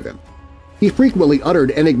clear of him. He frequently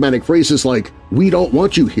uttered enigmatic phrases like, "We don't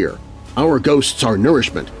want you here," "Our ghosts are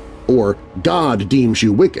nourishment," or "God deems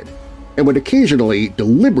you wicked," and would occasionally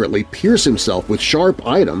deliberately pierce himself with sharp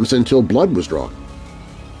items until blood was drawn.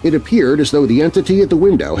 It appeared as though the entity at the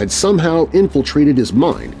window had somehow infiltrated his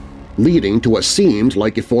mind, leading to what seemed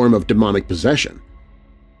like a form of demonic possession.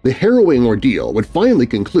 The harrowing ordeal would finally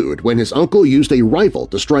conclude when his uncle used a rifle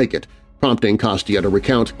to strike it, prompting Costia to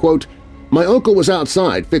recount, quote, "My uncle was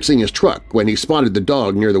outside fixing his truck when he spotted the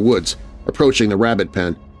dog near the woods, approaching the rabbit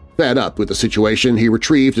pen. Fed up with the situation, he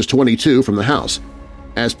retrieved his .22 from the house.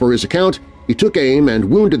 As per his account, he took aim and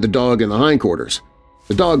wounded the dog in the hindquarters.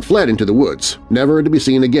 The dog fled into the woods, never to be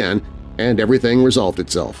seen again, and everything resolved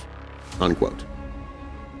itself." Unquote.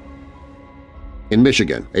 In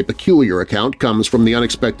Michigan, a peculiar account comes from the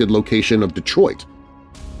unexpected location of Detroit.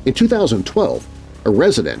 In 2012, a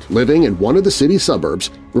resident living in one of the city's suburbs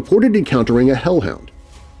reported encountering a hellhound.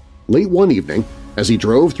 Late one evening, as he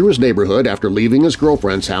drove through his neighborhood after leaving his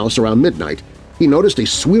girlfriend's house around midnight, he noticed a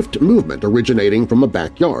swift movement originating from a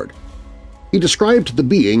backyard. He described the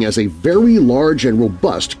being as a very large and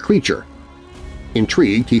robust creature.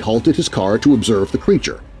 Intrigued, he halted his car to observe the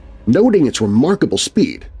creature, noting its remarkable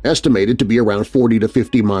speed, estimated to be around 40 to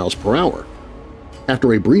 50 miles per hour.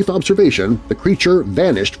 After a brief observation, the creature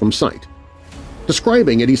vanished from sight.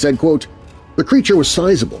 Describing it, he said, quote, "The creature was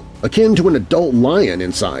sizable, akin to an adult lion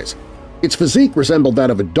in size. Its physique resembled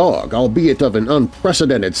that of a dog, albeit of an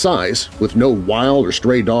unprecedented size, with no wild or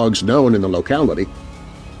stray dogs known in the locality.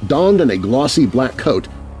 Donned in a glossy black coat,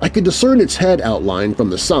 I could discern its head outline from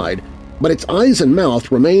the side, but its eyes and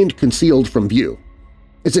mouth remained concealed from view.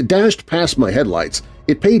 As it dashed past my headlights,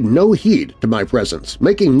 it paid no heed to my presence,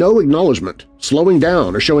 making no acknowledgement, slowing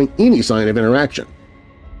down, or showing any sign of interaction.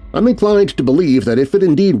 I'm inclined to believe that if it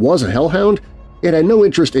indeed was a hellhound, it had no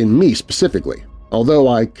interest in me specifically, although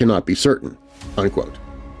I cannot be certain." Unquote.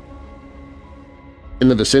 In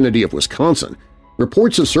the vicinity of Wisconsin,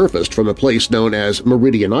 reports have surfaced from a place known as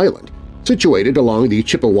Meridian Island, situated along the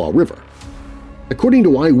Chippewa River. According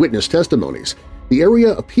to eyewitness testimonies, the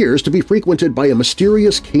area appears to be frequented by a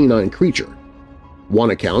mysterious canine creature.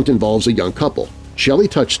 One account involves a young couple, Shelley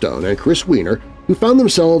Touchstone and Chris Weiner, who found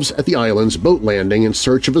themselves at the island's boat landing in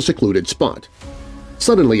search of a secluded spot.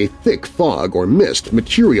 Suddenly, a thick fog or mist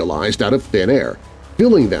materialized out of thin air,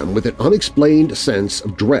 filling them with an unexplained sense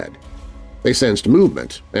of dread. They sensed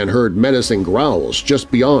movement and heard menacing growls just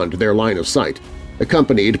beyond their line of sight,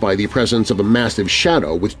 accompanied by the presence of a massive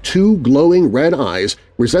shadow with two glowing red eyes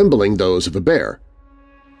resembling those of a bear.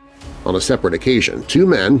 On a separate occasion, two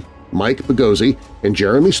men, Mike Bogozzi and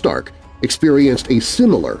Jeremy Stark, experienced a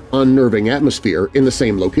similar unnerving atmosphere in the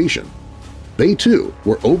same location. They too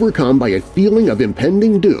were overcome by a feeling of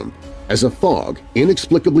impending doom as a fog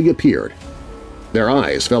inexplicably appeared. Their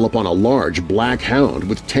eyes fell upon a large black hound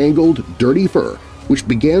with tangled, dirty fur which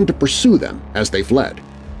began to pursue them as they fled.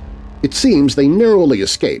 It seems they narrowly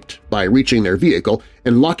escaped by reaching their vehicle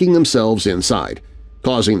and locking themselves inside,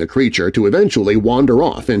 causing the creature to eventually wander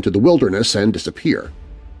off into the wilderness and disappear.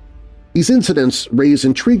 These incidents raise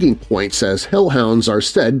intriguing points as hellhounds are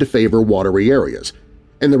said to favor watery areas,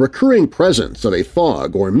 and the recurring presence of a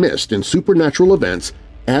fog or mist in supernatural events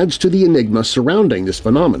adds to the enigma surrounding this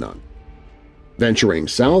phenomenon. Venturing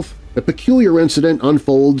south, a peculiar incident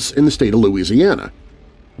unfolds in the state of Louisiana,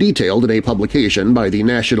 detailed in a publication by the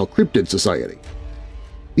National Cryptid Society.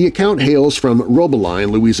 The account hails from Robeline,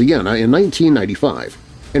 Louisiana in 1995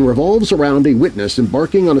 and revolves around a witness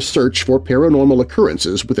embarking on a search for paranormal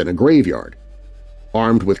occurrences within a graveyard.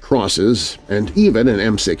 Armed with crosses and even an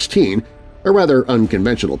M16, a rather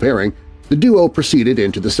unconventional pairing, the duo proceeded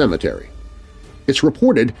into the cemetery. It's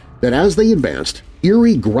reported that as they advanced,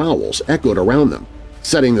 eerie growls echoed around them,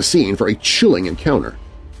 setting the scene for a chilling encounter.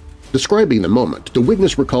 Describing the moment, the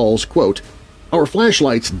witness recalls, quote, "Our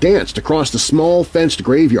flashlights danced across the small fenced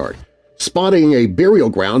graveyard. Spotting a burial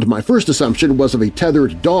ground, my first assumption was of a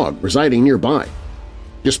tethered dog residing nearby.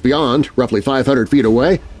 Just beyond, roughly 500 feet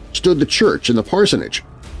away, stood the church and the parsonage.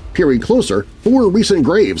 Peering closer, 4 recent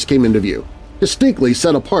graves came into view, distinctly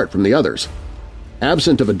set apart from the others.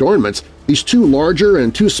 Absent of adornments, these 2 larger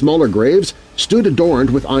and 2 smaller graves stood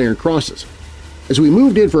adorned with iron crosses. As we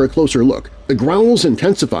moved in for a closer look, the growls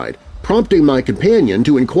intensified, prompting my companion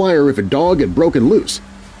to inquire if a dog had broken loose.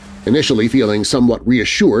 Initially feeling somewhat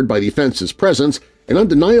reassured by the fence's presence, an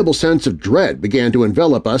undeniable sense of dread began to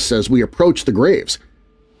envelop us as we approached the graves.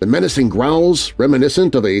 The menacing growls,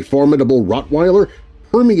 reminiscent of a formidable Rottweiler,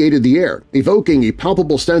 permeated the air, evoking a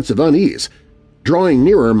palpable sense of unease. Drawing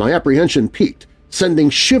nearer, my apprehension peaked, sending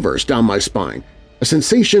shivers down my spine, a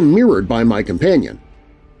sensation mirrored by my companion.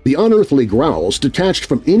 The unearthly growls, detached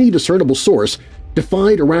from any discernible source,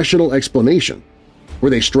 defied a rational explanation. Were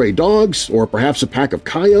they stray dogs, or perhaps a pack of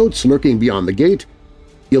coyotes lurking beyond the gate?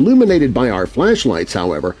 Illuminated by our flashlights,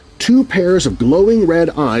 however, 2 pairs of glowing red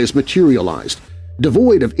eyes materialized,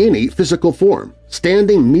 devoid of any physical form,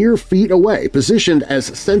 standing mere feet away, positioned as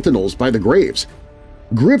sentinels by the graves.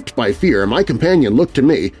 Gripped by fear, my companion looked to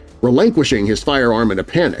me, relinquishing his firearm in a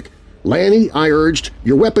panic. "Lanny," I urged,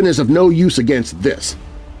 "your weapon is of no use against this."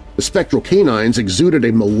 The spectral canines exuded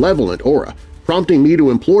a malevolent aura, prompting me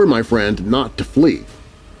to implore my friend not to flee.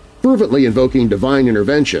 Fervently invoking divine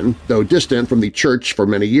intervention, though distant from the church for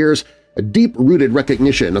many years, a deep-rooted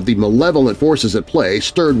recognition of the malevolent forces at play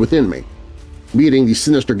stirred within me. Meeting the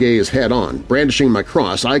sinister gaze head-on, brandishing my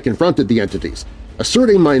cross, I confronted the entities,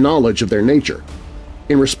 asserting my knowledge of their nature.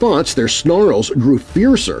 In response, their snarls grew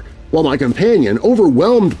fiercer, while my companion,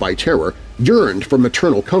 overwhelmed by terror, yearned for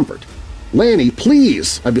maternal comfort. "Lanny,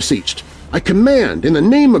 please," I beseeched. "I command in the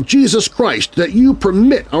name of Jesus Christ that you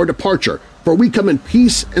permit our departure, for we come in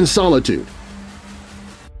peace and solitude."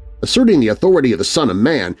 Asserting the authority of the Son of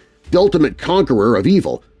Man, the ultimate conqueror of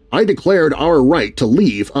evil, I declared our right to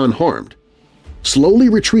leave unharmed. Slowly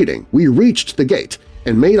retreating, we reached the gate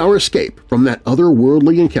and made our escape from that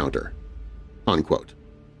otherworldly encounter." Unquote.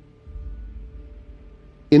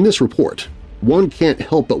 In this report, one can't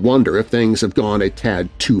help but wonder if things have gone a tad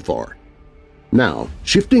too far. Now,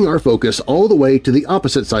 shifting our focus all the way to the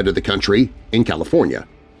opposite side of the country, in California.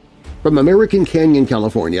 From American Canyon,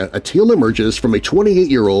 California, a tale emerges from a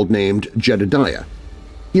 28-year-old named Jedediah.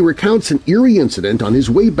 He recounts an eerie incident on his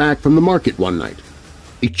way back from the market one night.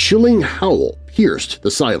 A chilling howl pierced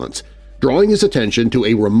the silence, drawing his attention to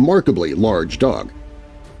a remarkably large dog.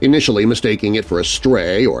 Initially mistaking it for a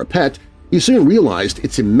stray or a pet, he soon realized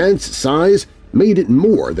its immense size made it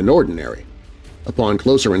more than ordinary. Upon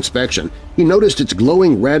closer inspection, he noticed its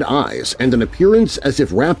glowing red eyes and an appearance as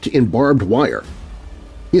if wrapped in barbed wire.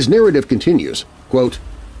 His narrative continues, quote,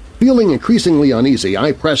 "Feeling increasingly uneasy,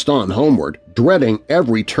 I pressed on homeward, dreading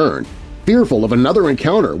every turn, fearful of another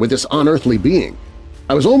encounter with this unearthly being.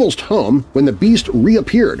 I was almost home when the beast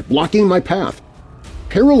reappeared, blocking my path.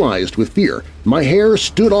 Paralyzed with fear, my hair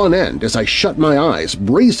stood on end as I shut my eyes,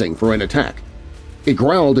 bracing for an attack. It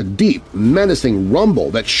growled a deep, menacing rumble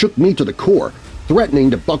that shook me to the core,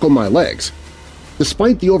 threatening to buckle my legs.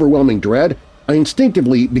 Despite the overwhelming dread, I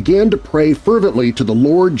instinctively began to pray fervently to the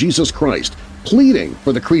Lord Jesus Christ, pleading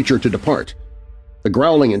for the creature to depart. The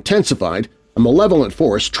growling intensified, a malevolent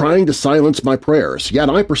force trying to silence my prayers, yet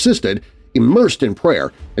I persisted, immersed in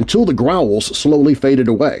prayer, until the growls slowly faded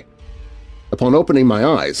away. Upon opening my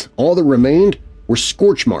eyes, all that remained were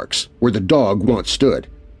scorch marks where the dog once stood.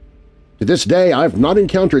 To this day, I've not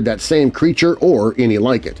encountered that same creature or any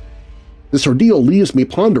like it. This ordeal leaves me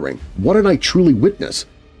pondering, what did I truly witness?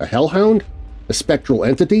 A hellhound? A spectral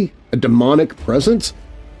entity? A demonic presence?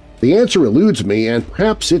 The answer eludes me, and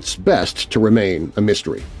perhaps it's best to remain a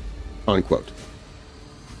mystery." Unquote.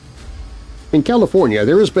 In California,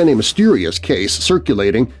 there has been a mysterious case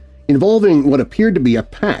circulating involving what appeared to be a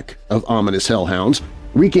pack of ominous hellhounds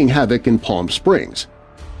wreaking havoc in Palm Springs.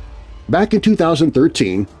 Back in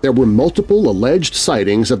 2013, there were multiple alleged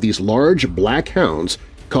sightings of these large black hounds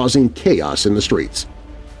causing chaos in the streets.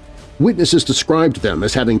 Witnesses described them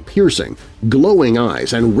as having piercing, glowing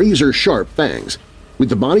eyes and razor-sharp fangs, with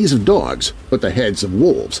the bodies of dogs but the heads of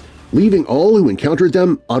wolves, leaving all who encountered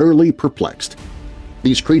them utterly perplexed.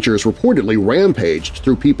 These creatures reportedly rampaged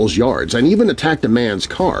through people's yards and even attacked a man's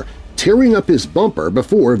car, tearing up his bumper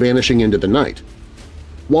before vanishing into the night.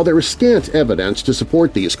 While there is scant evidence to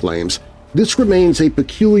support these claims, this remains a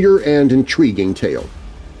peculiar and intriguing tale.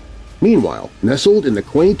 Meanwhile, nestled in the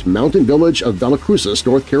quaint mountain village of Vallecruzas,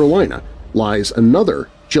 North Carolina, lies another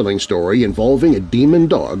chilling story involving a demon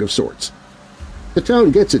dog of sorts. The town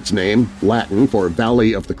gets its name, Latin for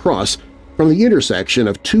Valley of the Cross, from the intersection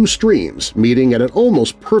of two streams meeting at an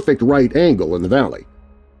almost perfect right angle in the valley.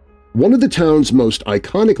 One of the town's most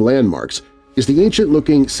iconic landmarks is the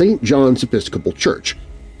ancient-looking St. John's Episcopal Church,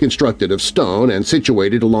 constructed of stone and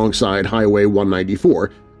situated alongside Highway 194,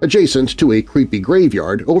 adjacent to a creepy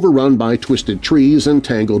graveyard overrun by twisted trees and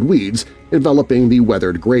tangled weeds enveloping the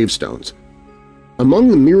weathered gravestones. Among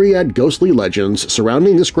the myriad ghostly legends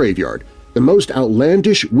surrounding this graveyard, the most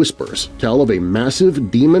outlandish whispers tell of a massive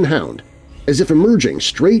demon hound, as if emerging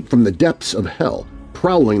straight from the depths of hell,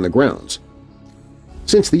 prowling the grounds.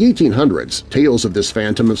 Since the 1800s, tales of this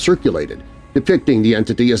phantom have circulated, depicting the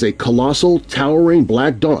entity as a colossal, towering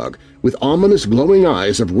black dog with ominous glowing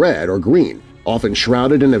eyes of red or green, often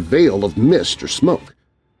shrouded in a veil of mist or smoke.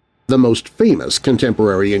 The most famous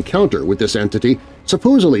contemporary encounter with this entity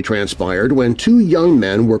supposedly transpired when two young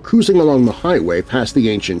men were cruising along the highway past the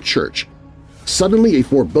ancient church. Suddenly a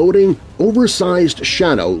foreboding, oversized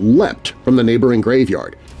shadow leapt from the neighboring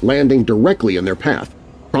graveyard, landing directly in their path,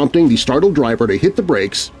 prompting the startled driver to hit the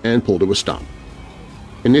brakes and pull to a stop.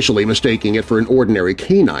 Initially mistaking it for an ordinary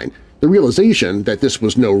canine, the realization that this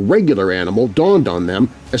was no regular animal dawned on them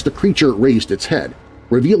as the creature raised its head,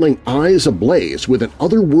 revealing eyes ablaze with an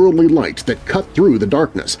otherworldly light that cut through the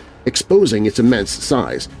darkness, exposing its immense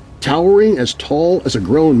size, towering as tall as a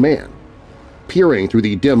grown man. Peering through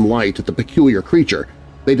the dim light at the peculiar creature,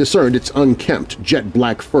 they discerned its unkempt,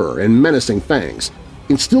 jet-black fur and menacing fangs,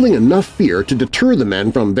 instilling enough fear to deter the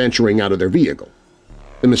men from venturing out of their vehicle.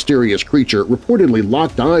 The mysterious creature reportedly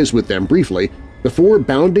locked eyes with them briefly before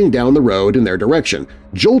bounding down the road in their direction,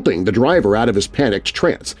 jolting the driver out of his panicked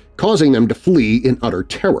trance, causing them to flee in utter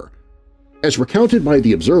terror. As recounted by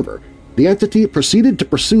the observer, the entity proceeded to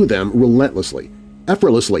pursue them relentlessly,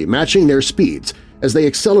 effortlessly matching their speeds as they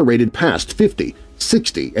accelerated past 50,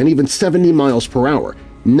 60, and even 70 miles per hour,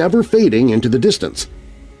 never fading into the distance.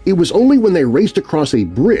 It was only when they raced across a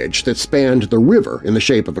bridge that spanned the river in the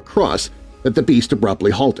shape of a cross that the beast abruptly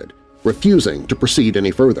halted, refusing to proceed any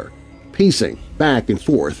further, pacing back and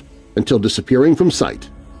forth until disappearing from sight,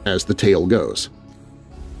 as the tale goes.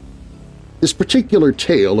 This particular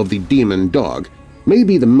tale of the demon dog may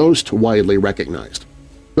be the most widely recognized,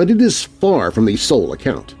 but it is far from the sole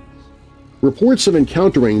account. Reports of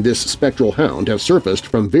encountering this spectral hound have surfaced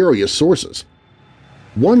from various sources.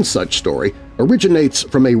 One such story originates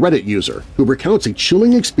from a Reddit user who recounts a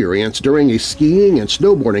chilling experience during a skiing and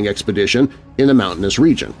snowboarding expedition in a mountainous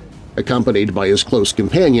region, accompanied by his close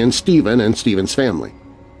companion Stephen and Stephen's family.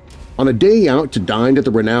 On a day out to dine at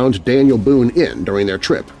the renowned Daniel Boone Inn during their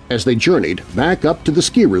trip, as they journeyed back up to the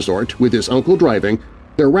ski resort with his uncle driving,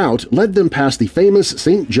 their route led them past the famous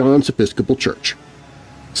St. John's Episcopal Church.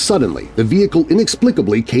 Suddenly, the vehicle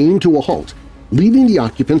inexplicably came to a halt, leaving the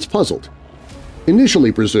occupants puzzled.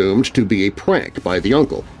 Initially presumed to be a prank by the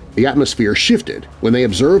uncle, the atmosphere shifted when they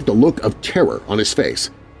observed a look of terror on his face.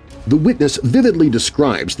 The witness vividly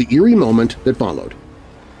describes the eerie moment that followed.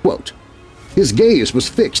 Quote, "His gaze was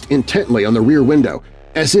fixed intently on the rear window,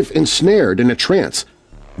 as if ensnared in a trance.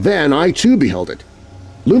 Then I too beheld it.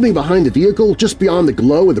 Looming behind the vehicle, just beyond the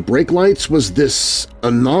glow of the brake lights, was this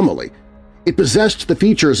anomaly. It possessed the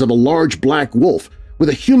features of a large black wolf, with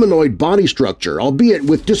a humanoid body structure, albeit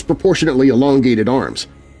with disproportionately elongated arms.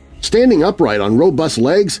 Standing upright on robust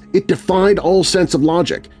legs, it defied all sense of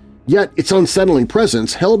logic, yet its unsettling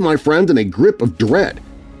presence held my friend in a grip of dread.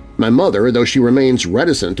 My mother, though she remains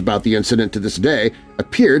reticent about the incident to this day,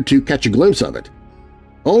 appeared to catch a glimpse of it.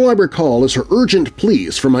 All I recall is her urgent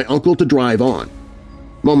pleas for my uncle to drive on.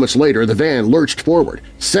 Moments later, the van lurched forward,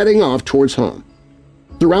 setting off towards home.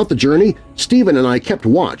 Throughout the journey, Stephen and I kept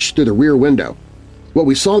watch through the rear window. What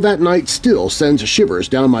we saw that night still sends shivers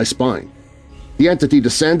down my spine. The entity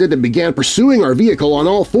descended and began pursuing our vehicle on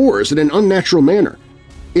all fours in an unnatural manner.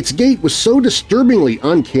 Its gait was so disturbingly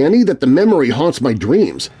uncanny that the memory haunts my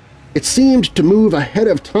dreams. It seemed to move ahead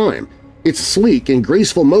of time, its sleek and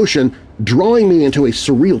graceful motion drawing me into a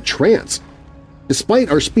surreal trance. Despite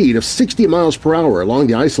our speed of 60 miles per hour along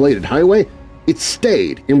the isolated highway, it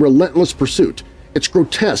stayed in relentless pursuit, its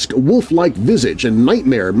grotesque, wolf-like visage and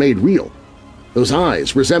nightmare made real. Those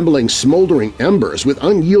eyes, resembling smoldering embers with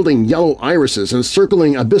unyielding yellow irises and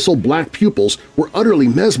circling abyssal black pupils, were utterly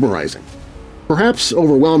mesmerizing. Perhaps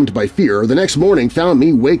overwhelmed by fear, the next morning found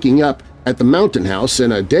me waking up at the mountain house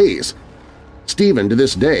in a daze. Stephen to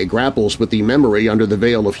this day grapples with the memory under the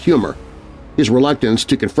veil of humor, his reluctance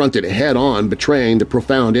to confront it head-on betraying the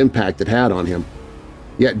profound impact it had on him.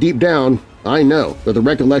 Yet deep down, I know that the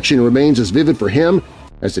recollection remains as vivid for him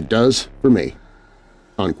as it does for me."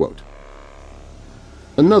 Unquote.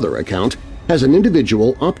 Another account has an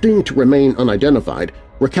individual opting to remain unidentified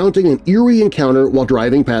recounting an eerie encounter while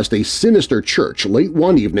driving past a sinister church late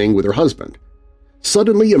one evening with her husband.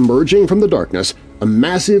 Suddenly emerging from the darkness, a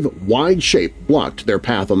massive, wide shape blocked their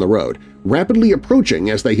path on the road, rapidly approaching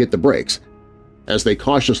as they hit the brakes. As they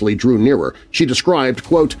cautiously drew nearer, she described,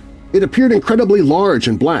 quote, "It appeared incredibly large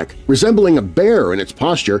and black, resembling a bear in its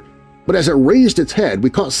posture, but as it raised its head we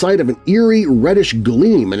caught sight of an eerie reddish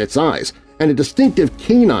gleam in its eyes and a distinctive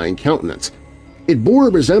canine countenance. It bore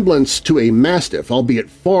a resemblance to a mastiff, albeit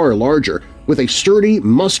far larger, with a sturdy,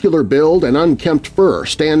 muscular build and unkempt fur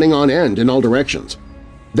standing on end in all directions.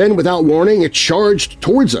 Then, without warning, it charged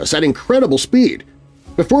towards us at incredible speed.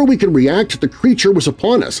 Before we could react, the creature was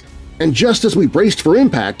upon us, and just as we braced for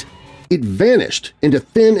impact, it vanished into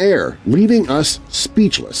thin air, leaving us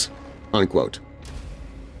speechless." Unquote.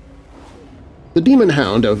 The demon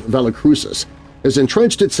hound of Vallecrucis has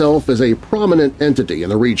entrenched itself as a prominent entity in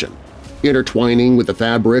the region, intertwining with the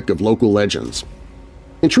fabric of local legends.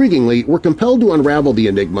 Intriguingly, we're compelled to unravel the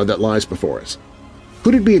enigma that lies before us.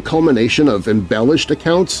 Could it be a culmination of embellished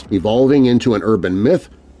accounts evolving into an urban myth,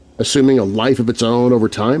 assuming a life of its own over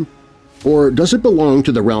time? Or does it belong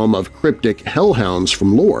to the realm of cryptic hellhounds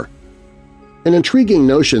from lore? An intriguing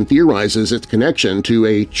notion theorizes its connection to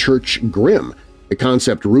a church grim, a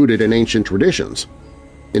concept rooted in ancient traditions.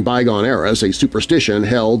 In bygone eras, a superstition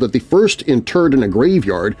held that the first interred in a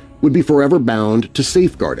graveyard would be forever bound to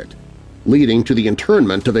safeguard it, leading to the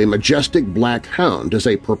internment of a majestic black hound as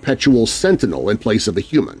a perpetual sentinel in place of a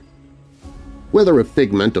human. Whether a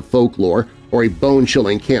figment of folklore or a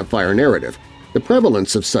bone-chilling campfire narrative, the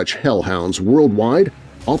prevalence of such hellhounds worldwide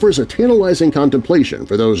offers a tantalizing contemplation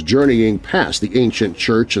for those journeying past the ancient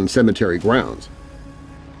church and cemetery grounds.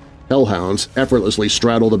 Hellhounds effortlessly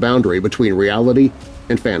straddle the boundary between reality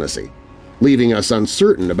and fantasy, leaving us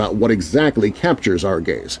uncertain about what exactly captures our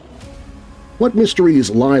gaze. What mysteries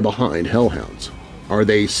lie behind hellhounds? Are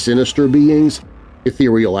they sinister beings,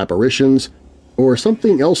 ethereal apparitions, or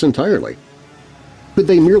something else entirely? Could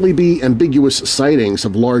they merely be ambiguous sightings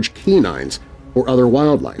of large canines or other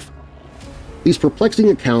wildlife? These perplexing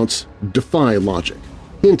accounts defy logic,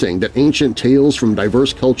 hinting that ancient tales from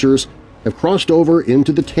diverse cultures have crossed over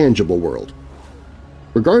into the tangible world.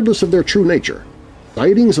 Regardless of their true nature,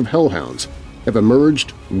 sightings of hellhounds have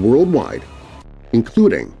emerged worldwide,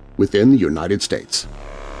 including within the United States.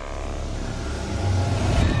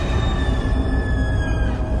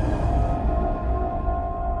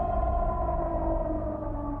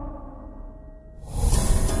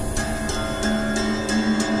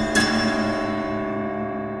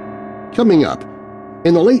 Coming up,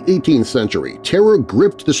 in the late 18th century, terror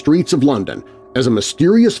gripped the streets of London as a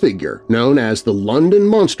mysterious figure known as the London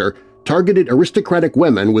Monster targeted aristocratic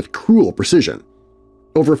women with cruel precision.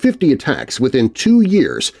 Over 50 attacks within 2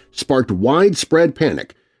 years sparked widespread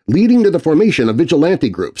panic, leading to the formation of vigilante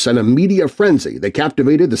groups and a media frenzy that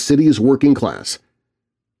captivated the city's working class.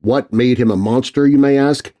 What made him a monster, you may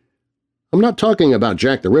ask? I'm not talking about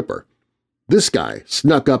Jack the Ripper. This guy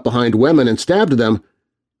snuck up behind women and stabbed them,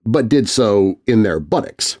 but did so in their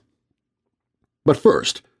buttocks. But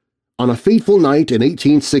first, on a fateful night in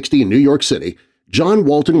 1860 in New York City, John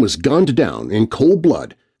Walton was gunned down in cold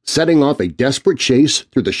blood, setting off a desperate chase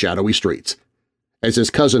through the shadowy streets. As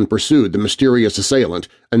his cousin pursued the mysterious assailant,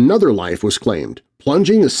 another life was claimed,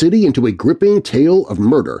 plunging the city into a gripping tale of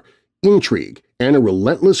murder, intrigue, and a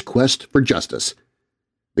relentless quest for justice.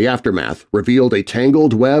 The aftermath revealed a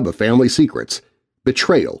tangled web of family secrets,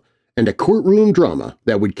 betrayal, and a courtroom drama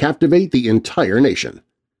that would captivate the entire nation.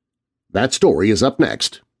 That story is up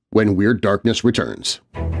next when Weird Darkness returns.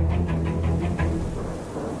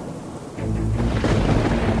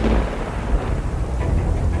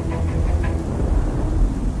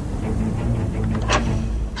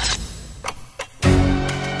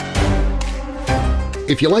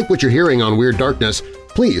 If you like what you're hearing on Weird Darkness,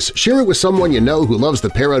 please share it with someone you know who loves the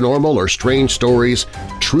paranormal or strange stories,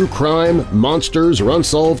 true crime, monsters, or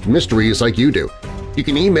unsolved mysteries like you do. You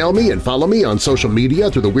can email me and follow me on social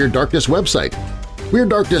media through the Weird Darkness website.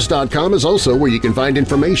 WeirdDarkness.com is also where you can find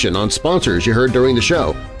information on sponsors you heard during the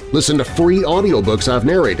show, listen to free audiobooks I've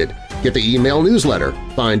narrated, get the email newsletter,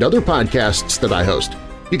 find other podcasts that I host.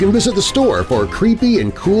 You can visit the store for creepy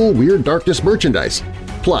and cool Weird Darkness merchandise.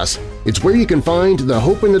 Plus, it's where you can find the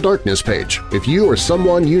Hope in the Darkness page if you or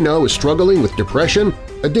someone you know is struggling with depression,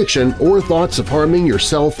 addiction, or thoughts of harming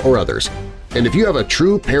yourself or others. And if you have a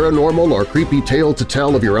true paranormal or creepy tale to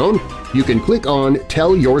tell of your own, you can click on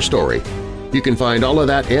Tell Your Story. You can find all of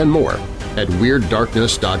that and more at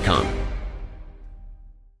WeirdDarkness.com.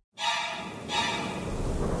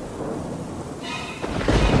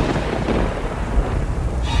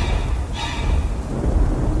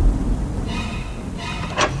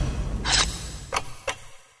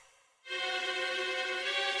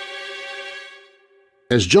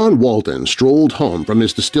 As John Walton strolled home from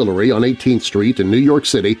his distillery on 18th Street in New York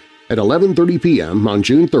City at 11:30 p.m. on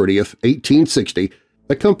June 30th, 1860,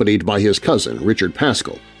 accompanied by his cousin Richard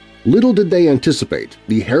Pascal, little did they anticipate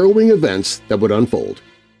the harrowing events that would unfold.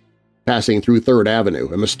 Passing through 3rd Avenue,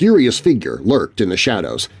 a mysterious figure lurked in the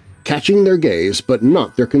shadows, catching their gaze but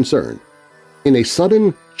not their concern. In a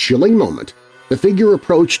sudden, chilling moment, the figure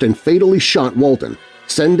approached and fatally shot Walton,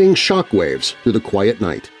 sending shockwaves through the quiet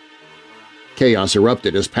night. Chaos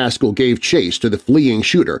erupted as Pascal gave chase to the fleeing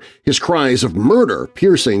shooter, his cries of murder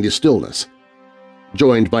piercing the stillness.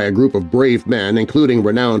 Joined by a group of brave men, including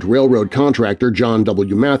renowned railroad contractor John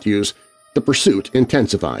W. Matthews, the pursuit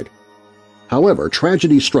intensified. However,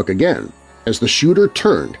 tragedy struck again as the shooter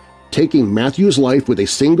turned, taking Matthews' life with a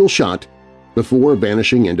single shot before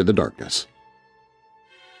vanishing into the darkness.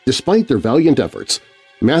 Despite their valiant efforts,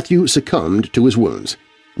 Matthew succumbed to his wounds,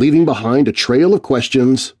 leaving behind a trail of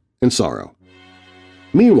questions and sorrow.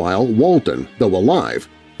 Meanwhile, Walton, though alive,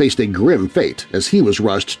 faced a grim fate as he was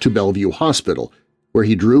rushed to Bellevue Hospital, where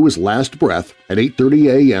he drew his last breath at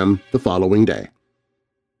 8:30 a.m. the following day.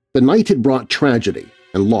 The night had brought tragedy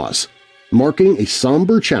and loss, marking a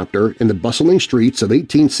somber chapter in the bustling streets of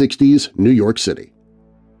 1860s New York City.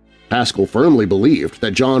 Pascal firmly believed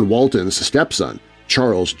that John Walton's stepson,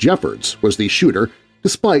 Charles Jeffords, was the shooter,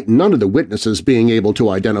 despite none of the witnesses being able to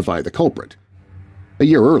identify the culprit. A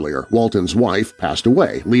year earlier, Walton's wife passed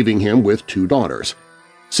away, leaving him with 2 daughters.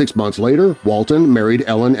 6 months later, Walton married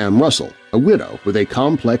Ellen M. Russell, a widow with a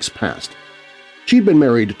complex past. She'd been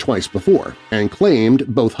married twice before and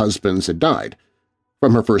claimed both husbands had died.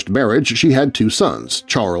 From her first marriage, she had 2 sons,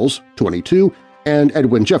 Charles, 22, and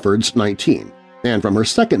Edwin Jeffords, 19, and from her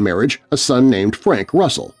second marriage, a son named Frank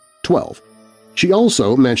Russell, 12. She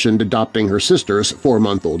also mentioned adopting her sister's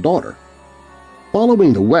 4-month-old daughter.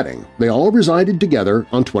 Following the wedding, they all resided together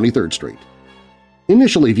on 23rd Street.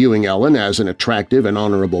 Initially viewing Ellen as an attractive and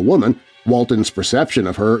honorable woman, Walton's perception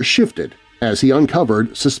of her shifted as he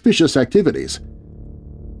uncovered suspicious activities.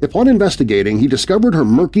 Upon investigating, he discovered her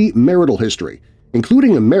murky marital history,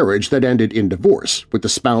 including a marriage that ended in divorce with the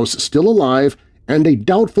spouse still alive and a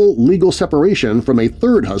doubtful legal separation from a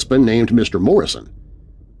third husband named Mr. Morrison.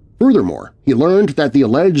 Furthermore, he learned that the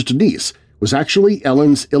alleged niece was actually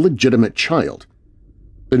Ellen's illegitimate child.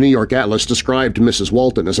 The New York Atlas described Mrs.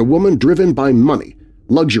 Walton as a woman driven by money,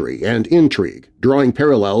 luxury, and intrigue, drawing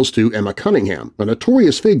parallels to Emma Cunningham, a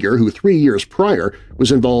notorious figure who 3 years prior was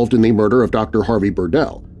involved in the murder of Dr. Harvey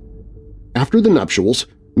Burdell. After the nuptials,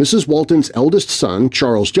 Mrs. Walton's eldest son,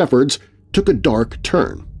 Charles Jeffords, took a dark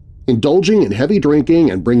turn. Indulging in heavy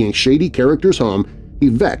drinking and bringing shady characters home, he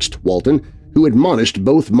vexed Walton, who admonished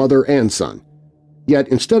both mother and son. Yet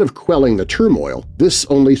instead of quelling the turmoil, this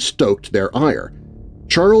only stoked their ire.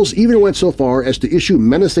 Charles even went so far as to issue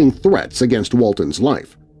menacing threats against Walton's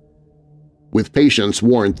life. With patience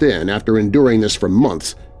worn thin after enduring this for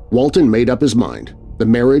months, Walton made up his mind. The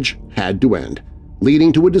marriage had to end,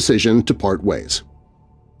 leading to a decision to part ways.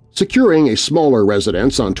 Securing a smaller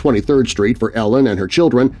residence on 23rd Street for Ellen and her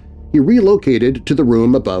children, he relocated to the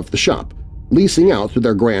room above the shop, leasing out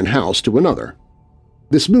their grand house to another.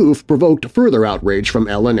 This move provoked further outrage from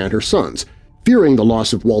Ellen and her sons, fearing the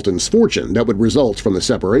loss of Walton's fortune that would result from the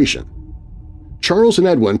separation. Charles and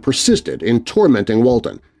Edwin persisted in tormenting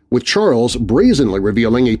Walton, with Charles brazenly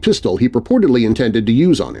revealing a pistol he purportedly intended to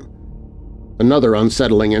use on him. Another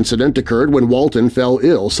unsettling incident occurred when Walton fell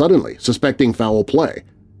ill suddenly, suspecting foul play.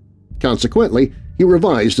 Consequently, he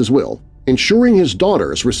revised his will, ensuring his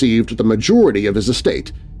daughters received the majority of his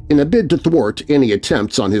estate in a bid to thwart any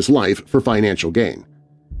attempts on his life for financial gain.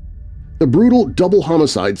 The brutal double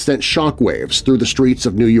homicide sent shockwaves through the streets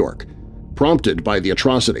of New York. Prompted by the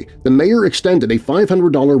atrocity, the mayor extended a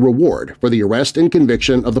 $500 reward for the arrest and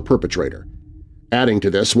conviction of the perpetrator. Adding to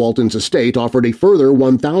this, Walton's estate offered a further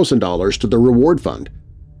 $1,000 to the reward fund.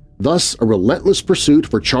 Thus, a relentless pursuit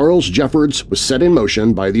for Charles Jeffords was set in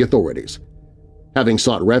motion by the authorities. Having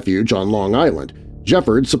sought refuge on Long Island,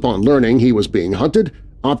 Jeffords, upon learning he was being hunted,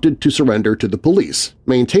 opted to surrender to the police,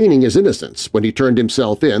 maintaining his innocence when he turned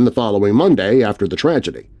himself in the following Monday after the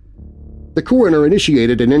tragedy. The coroner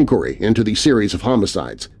initiated an inquiry into the series of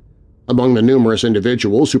homicides. Among the numerous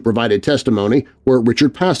individuals who provided testimony were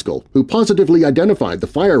Richard Pascal, who positively identified the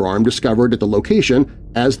firearm discovered at the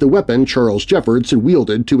location as the weapon Charles Jeffords had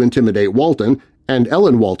wielded to intimidate Walton, and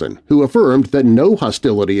Ellen Walton, who affirmed that no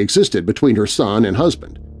hostility existed between her son and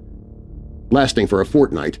husband. Lasting for a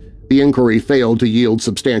fortnight, the inquiry failed to yield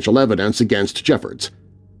substantial evidence against Jeffords.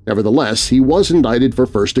 Nevertheless, he was indicted for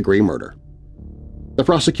first-degree murder. The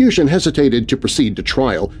prosecution hesitated to proceed to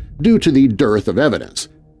trial due to the dearth of evidence.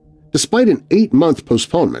 Despite an 8-month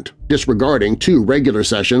postponement, disregarding 2 regular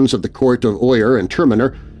sessions of the Court of Oyer and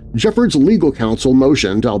Terminer, Jeffords' legal counsel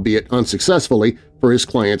motioned, albeit unsuccessfully, for his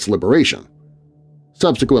client's liberation.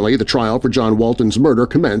 Subsequently, the trial for John Walton's murder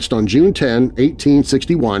commenced on June 10,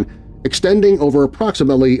 1861, extending over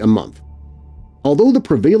approximately a month. Although the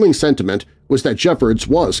prevailing sentiment was that Jeffords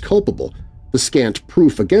was culpable, the scant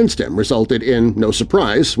proof against him resulted in no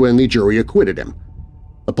surprise when the jury acquitted him.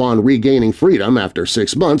 Upon regaining freedom after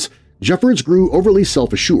 6 months, Jeffords grew overly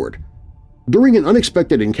self-assured. During an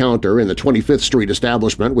unexpected encounter in the 25th Street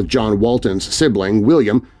establishment with John Walton's sibling,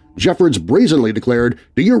 William, Jeffords brazenly declared,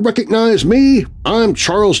 "Do you recognize me? I'm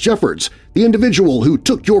Charles Jeffords, the individual who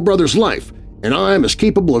took your brother's life, and I'm as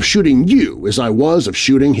capable of shooting you as I was of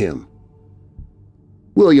shooting him."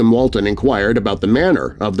 William Walton inquired about the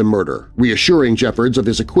manner of the murder, reassuring Jeffords of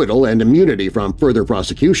his acquittal and immunity from further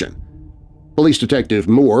prosecution. Police Detective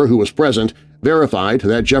Moore, who was present, verified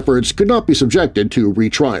that Jeffords could not be subjected to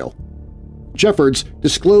retrial. Jeffords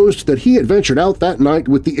disclosed that he had ventured out that night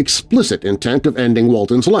with the explicit intent of ending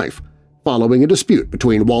Walton's life, following a dispute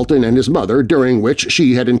between Walton and his mother during which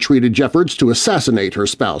she had entreated Jeffords to assassinate her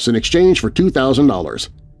spouse in exchange for $2,000.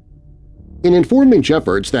 In informing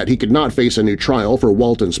Jeffords that he could not face a new trial for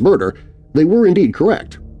Walton's murder, they were indeed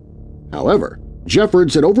correct. However,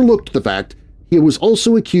 Jeffords had overlooked the fact he was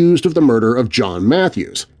also accused of the murder of John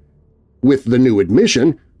Matthews. With the new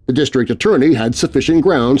admission, the district attorney had sufficient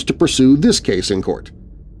grounds to pursue this case in court.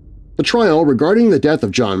 The trial regarding the death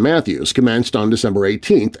of John Matthews commenced on December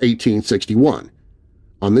 18, 1861.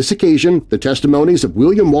 On this occasion, the testimonies of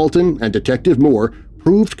William Walton and Detective Moore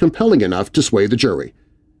proved compelling enough to sway the jury.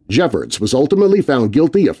 Jeffords was ultimately found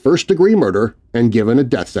guilty of first-degree murder and given a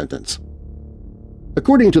death sentence.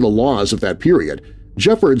 According to the laws of that period,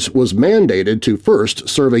 Jeffords was mandated to first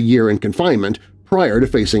serve a year in confinement prior to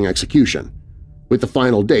facing execution, with the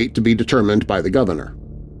final date to be determined by the governor.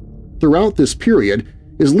 Throughout this period,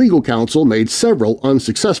 his legal counsel made several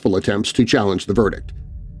unsuccessful attempts to challenge the verdict.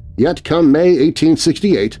 Yet come May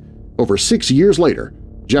 1868, over 6 years later,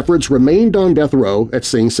 Jeffords remained on death row at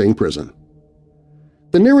Sing Sing prison.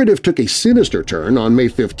 The narrative took a sinister turn on May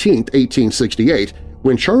 15, 1868,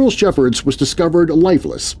 when Charles Jeffords was discovered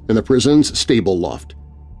lifeless in the prison's stable loft.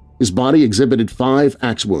 His body exhibited 5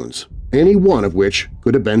 axe wounds, any one of which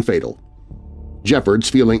could have been fatal. Jeffords,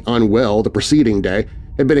 feeling unwell the preceding day,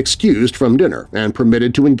 had been excused from dinner and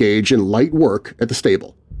permitted to engage in light work at the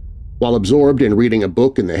stable. While absorbed in reading a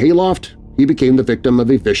book in the hayloft, he became the victim of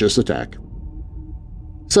a vicious attack.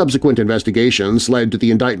 Subsequent investigations led to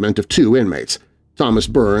the indictment of 2 inmates, Thomas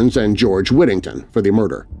Burns and George Whittington, for the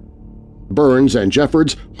murder. Burns and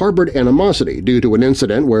Jeffords harbored animosity due to an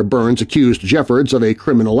incident where Burns accused Jeffords of a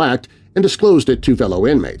criminal act and disclosed it to fellow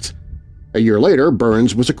inmates. A year later,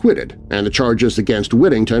 Burns was acquitted, and the charges against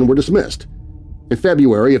Whittington were dismissed. In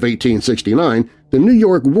February of 1869, the New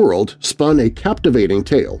York World spun a captivating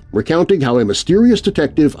tale recounting how a mysterious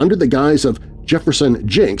detective under the guise of Jefferson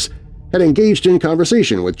Jinks had engaged in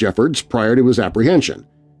conversation with Jeffords prior to his apprehension.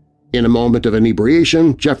 In a moment of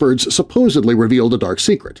inebriation, Jeffords supposedly revealed a dark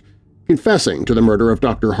secret, confessing to the murder of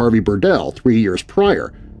Dr. Harvey Burdell 3 years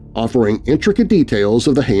prior, offering intricate details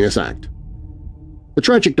of the heinous act. The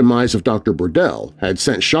tragic demise of Dr. Burdell had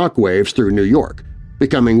sent shockwaves through New York,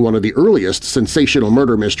 becoming one of the earliest sensational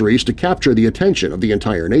murder mysteries to capture the attention of the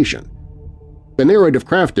entire nation. The narrative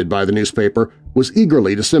crafted by the newspaper was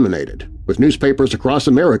eagerly disseminated, with newspapers across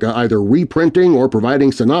America either reprinting or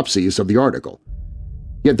providing synopses of the article.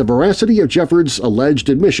 Yet the veracity of Jeffords' alleged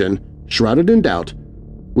admission, shrouded in doubt,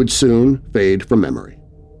 would soon fade from memory.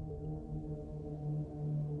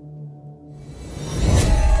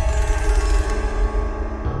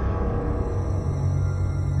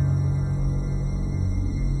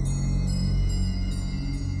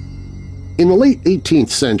 In the late 18th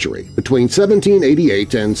century, between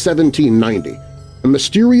 1788 and 1790, a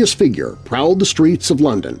mysterious figure prowled the streets of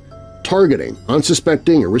London, targeting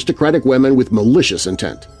unsuspecting aristocratic women with malicious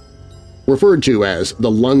intent. Referred to as the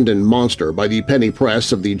London Monster by the penny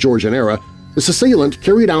press of the Georgian era, this assailant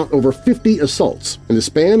carried out over 50 assaults in the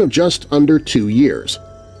span of just under 2 years.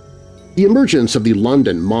 The emergence of the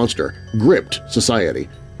London Monster gripped society,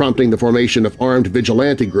 prompting the formation of armed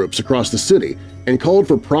vigilante groups across the city, and called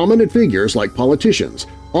for prominent figures like politicians,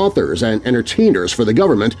 authors, and entertainers for the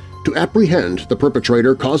government to apprehend the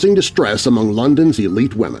perpetrator, causing distress among London's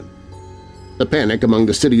elite women. The panic among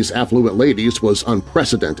the city's affluent ladies was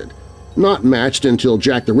unprecedented, not matched until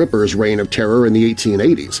Jack the Ripper's reign of terror in the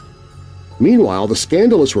 1880s. Meanwhile, the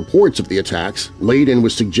scandalous reports of the attacks, laden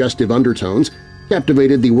with suggestive undertones,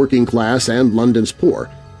 captivated the working class and London's poor,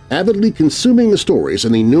 avidly consuming the stories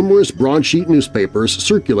in the numerous broadsheet newspapers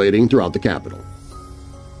circulating throughout the capital.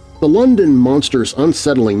 The London Monster's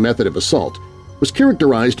unsettling method of assault was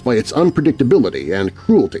characterized by its unpredictability and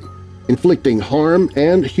cruelty, inflicting harm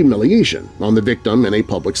and humiliation on the victim in a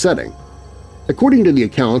public setting. According to the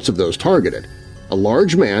accounts of those targeted, a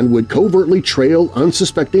large man would covertly trail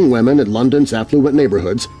unsuspecting women in London's affluent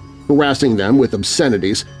neighborhoods, harassing them with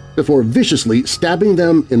obscenities before viciously stabbing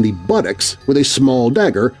them in the buttocks with a small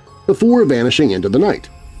dagger before vanishing into the night.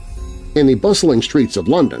 In the bustling streets of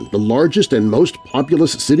London, the largest and most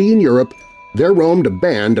populous city in Europe, there roamed a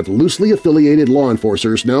band of loosely affiliated law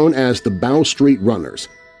enforcers known as the Bow Street Runners.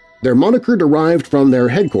 Their moniker derived from their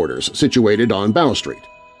headquarters situated on Bow Street.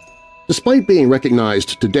 Despite being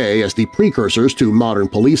recognized today as the precursors to modern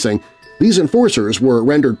policing, these enforcers were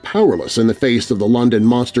rendered powerless in the face of the London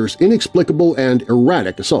Monster's inexplicable and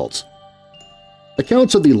erratic assaults.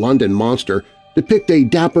 Accounts of the London Monster depict a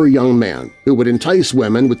dapper young man who would entice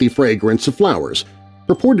women with the fragrance of flowers,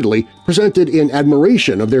 purportedly presented in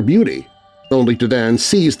admiration of their beauty, only to then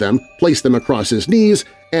seize them, place them across his knees,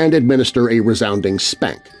 and administer a resounding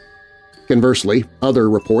spank. Conversely, other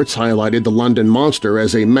reports highlighted the London Monster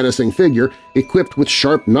as a menacing figure equipped with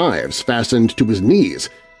sharp knives fastened to his knees,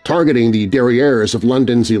 targeting the derrieres of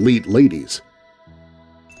London's elite ladies.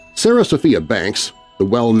 Sarah Sophia Banks, the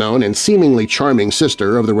well-known and seemingly charming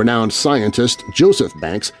sister of the renowned scientist Joseph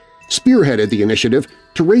Banks, spearheaded the initiative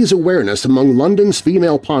to raise awareness among London's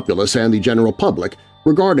female populace and the general public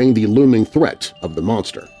regarding the looming threat of the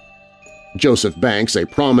monster. Joseph Banks, a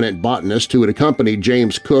prominent botanist who had accompanied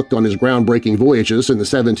James Cook on his groundbreaking voyages in the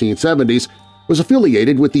 1770s, was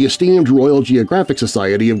affiliated with the esteemed Royal Geographic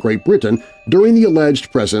Society of Great Britain during the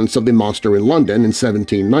alleged presence of the monster in London in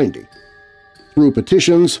 1790. Through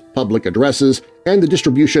petitions, public addresses, and the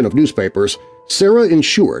distribution of newspapers, Sarah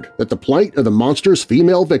ensured that the plight of the monster's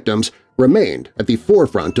female victims remained at the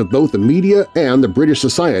forefront of both the media and the British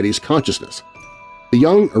society's consciousness. The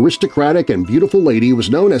young, aristocratic, and beautiful lady was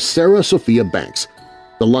known as Sarah Sophia Banks.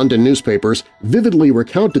 The London newspapers vividly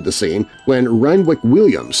recounted the scene when Randwick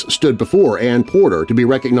Williams stood before Anne Porter to be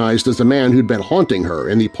recognized as the man who'd been haunting her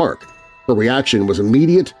in the park. Her reaction was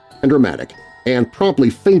immediate and dramatic, and promptly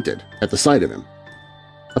fainted at the sight of him.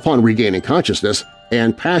 Upon regaining consciousness,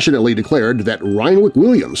 Anne passionately declared that Randwick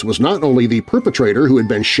Williams was not only the perpetrator who had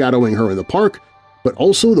been shadowing her in the park, but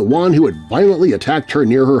also the one who had violently attacked her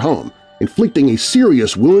near her home, inflicting a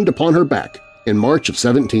serious wound upon her back in March of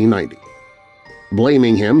 1790.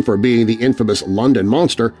 Blaming him for being the infamous London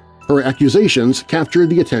Monster, her accusations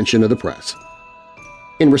captured the attention of the press.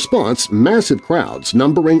 In response, massive crowds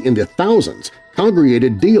numbering in the thousands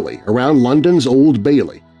congregated daily around London's Old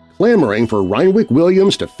Bailey, clamoring for Randwick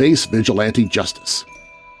Williams to face vigilante justice.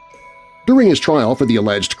 During his trial for the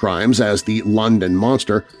alleged crimes as the London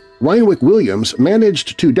Monster, Randwick Williams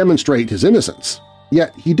managed to demonstrate his innocence,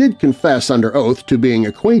 yet he did confess under oath to being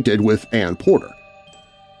acquainted with Anne Porter.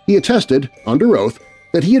 He attested, under oath,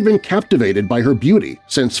 that he had been captivated by her beauty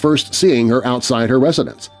since first seeing her outside her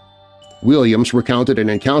residence. Williams recounted an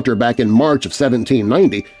encounter back in March of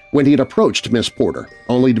 1790 when he had approached Miss Porter,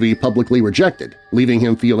 only to be publicly rejected, leaving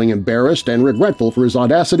him feeling embarrassed and regretful for his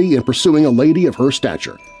audacity in pursuing a lady of her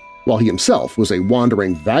stature. while he himself was a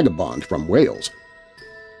wandering vagabond from Wales.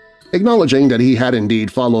 Acknowledging that he had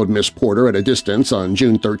indeed followed Miss Porter at a distance on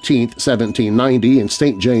June 13, 1790 in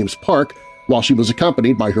St. James Park while she was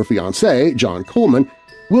accompanied by her fiancé, John Coleman,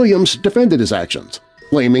 Williams defended his actions,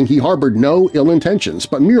 claiming he harbored no ill intentions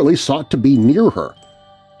but merely sought to be near her.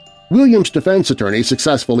 Williams' defense attorney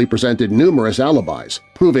successfully presented numerous alibis,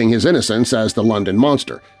 proving his innocence as the London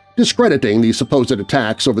Monster, discrediting the supposed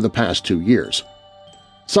attacks over the past 2 years.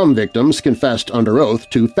 Some victims confessed under oath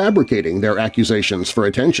to fabricating their accusations for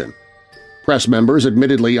attention. Press members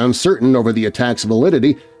admittedly uncertain over the attack's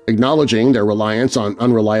validity, acknowledging their reliance on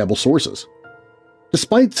unreliable sources.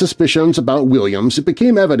 Despite suspicions about Williams, it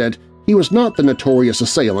became evident he was not the notorious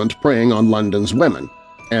assailant preying on London's women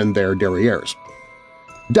and their derrieres.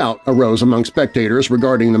 Doubt arose among spectators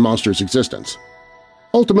regarding the monster's existence.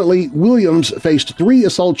 Ultimately, Williams faced 3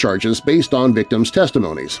 assault charges based on victims'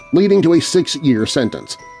 testimonies, leading to a 6-year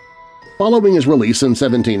sentence. Following his release in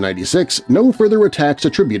 1796, no further attacks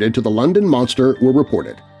attributed to the London Monster were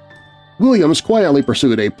reported. Williams quietly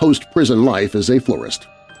pursued a post-prison life as a florist.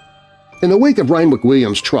 In the wake of Reinwyck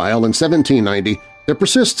Williams' trial in 1790, there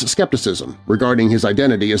persists skepticism regarding his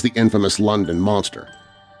identity as the infamous London Monster.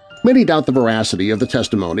 Many doubt the veracity of the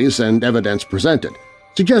testimonies and evidence presented,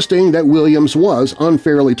 suggesting that Williams was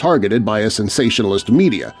unfairly targeted by a sensationalist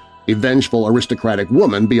media, a vengeful aristocratic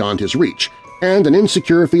woman beyond his reach, and an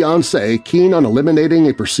insecure fiancé keen on eliminating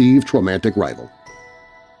a perceived romantic rival.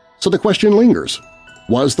 So the question lingers.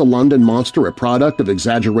 Was the London Monster a product of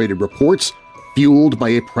exaggerated reports, fueled by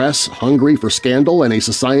a press hungry for scandal and a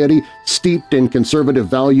society steeped in conservative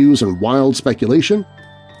values and wild speculation?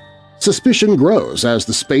 Suspicion grows as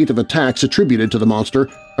the spate of attacks attributed to the monster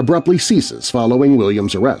abruptly ceases following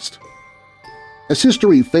Williams' arrest. As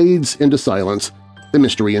history fades into silence, the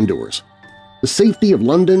mystery endures. The safety of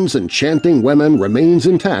London's enchanting women remains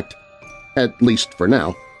intact, at least for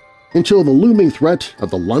now, until the looming threat of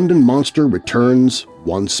the London Monster returns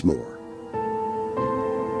once more.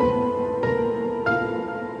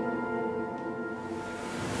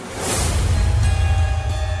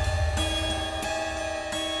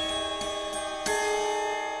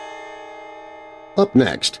 Up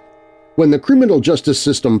next, when the criminal justice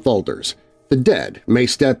system falters, the dead may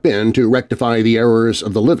step in to rectify the errors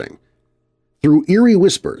of the living. Through eerie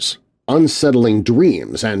whispers, unsettling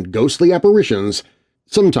dreams, and ghostly apparitions,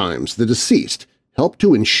 sometimes the deceased help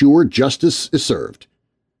to ensure justice is served.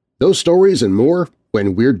 Those stories and more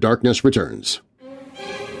when Weird Darkness returns.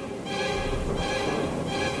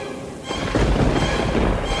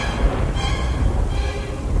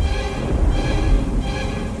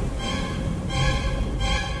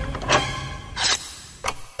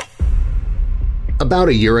 About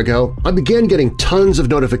a year ago, I began getting tons of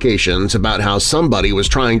notifications about how somebody was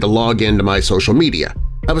trying to log into my social media.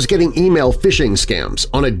 I was getting email phishing scams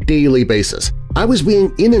on a daily basis. I was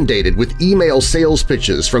being inundated with email sales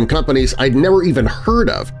pitches from companies I'd never even heard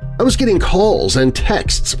of. I was getting calls and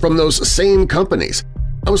texts from those same companies.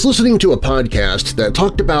 I was listening to a podcast that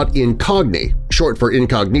talked about incogni, short for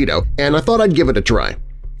incognito, and I thought I'd give it a try.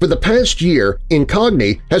 For the past year,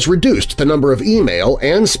 Incogni has reduced the number of email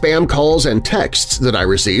and spam calls and texts that I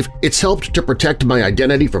receive. It's helped to protect my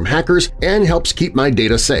identity from hackers and helps keep my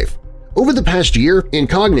data safe. Over the past year,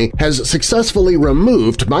 Incogni has successfully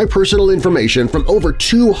removed my personal information from over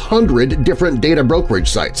 200 different data brokerage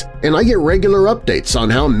sites, and I get regular updates on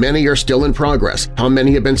how many are still in progress, how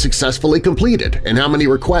many have been successfully completed, and how many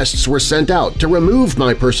requests were sent out to remove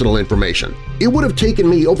my personal information. It would have taken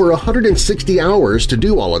me over 160 hours to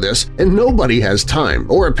do all of this, and nobody has time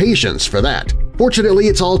or patience for that. Fortunately,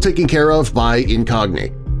 it's all taken care of by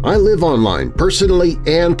Incogni. I live online, personally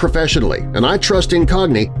and professionally, and I trust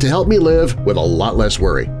Incogni to help me live with a lot less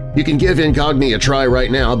worry. You can give Incogni a try right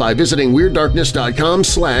now by visiting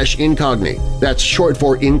WeirdDarkness.com/Incogni. That's short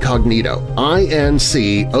for incognito,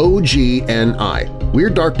 INCOGNI,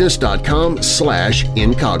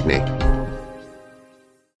 WeirdDarkness.com/Incogni.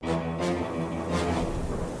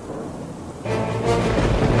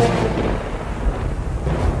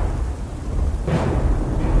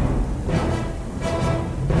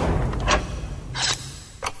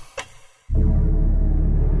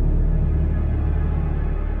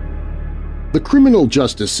 The criminal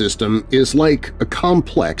justice system is like a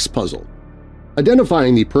complex puzzle.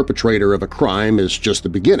 Identifying the perpetrator of a crime is just the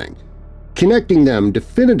beginning. Connecting them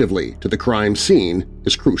definitively to the crime scene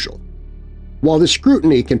is crucial. While this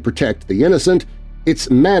scrutiny can protect the innocent,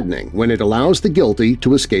 it's maddening when it allows the guilty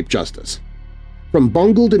to escape justice. From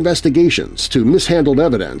bungled investigations to mishandled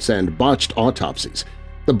evidence and botched autopsies,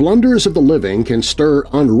 the blunders of the living can stir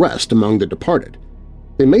unrest among the departed.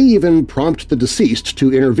 They may even prompt the deceased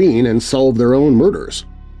to intervene and solve their own murders.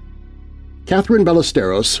 Catherine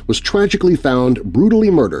Ballesteros was tragically found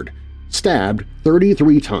brutally murdered, stabbed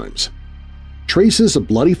 33 times. Traces of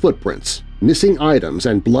bloody footprints, missing items,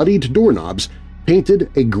 and bloodied doorknobs painted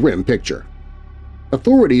a grim picture.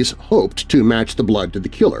 Authorities hoped to match the blood to the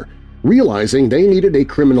killer, realizing they needed a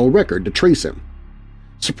criminal record to trace him.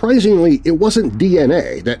 Surprisingly, it wasn't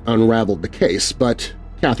DNA that unraveled the case, but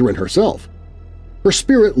Catherine herself. Her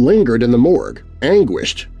spirit lingered in the morgue,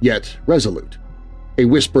 anguished yet resolute. A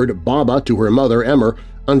whispered Baba to her mother, Emmer,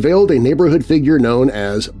 unveiled a neighborhood figure known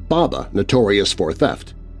as Baba, notorious for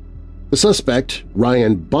theft. The suspect,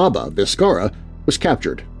 Ryan Baba Viscara, was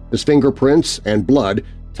captured. His fingerprints and blood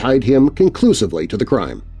tied him conclusively to the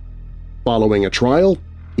crime. Following a trial,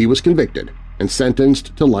 he was convicted and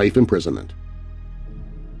sentenced to life imprisonment.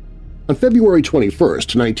 On February 21,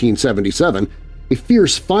 1977, a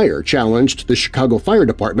fierce fire challenged the Chicago Fire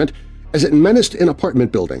Department as it menaced an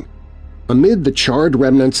apartment building. Amid the charred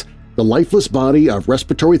remnants, the lifeless body of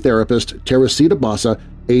respiratory therapist Teresita Bassa,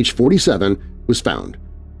 age 47, was found.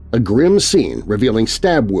 A grim scene revealing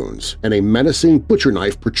stab wounds and a menacing butcher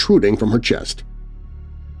knife protruding from her chest.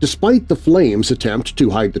 Despite the flames' attempt to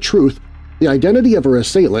hide the truth, the identity of her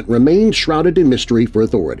assailant remained shrouded in mystery for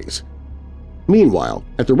authorities. Meanwhile,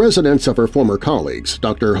 at the residence of her former colleagues,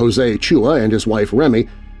 Dr. Jose Chua and his wife Remy,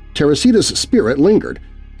 Teresita's spirit lingered,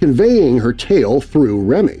 conveying her tale through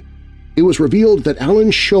Remy. It was revealed that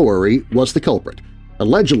Alan Showery was the culprit,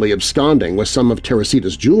 allegedly absconding with some of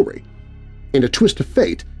Teresita's jewelry. In a twist of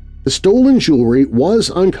fate, the stolen jewelry was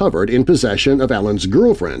uncovered in possession of Alan's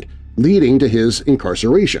girlfriend, leading to his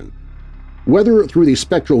incarceration. Whether through the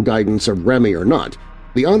spectral guidance of Remy or not,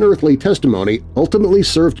 the unearthly testimony ultimately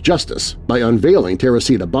served justice by unveiling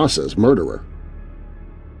Teresita Bassa's murderer.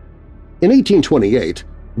 In 1828,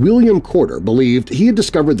 William Corder believed he had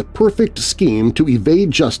discovered the perfect scheme to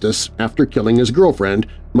evade justice after killing his girlfriend,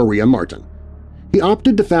 Maria Martin. He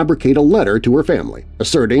opted to fabricate a letter to her family,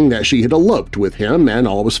 asserting that she had eloped with him and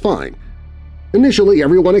all was fine. Initially,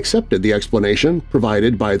 everyone accepted the explanation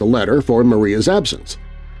provided by the letter for Maria's absence.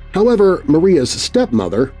 However, Maria's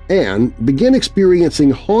stepmother, Anne, began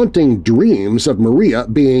experiencing haunting dreams of Maria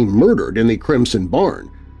being murdered in the Crimson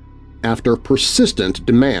Barn. After persistent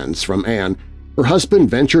demands from Anne, her husband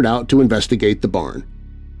ventured out to investigate the barn.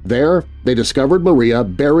 There, they discovered Maria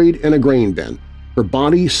buried in a grain bin, her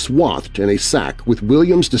body swathed in a sack with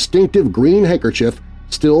William's distinctive green handkerchief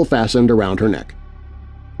still fastened around her neck.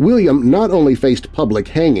 William not only faced public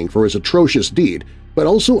hanging for his atrocious deed, but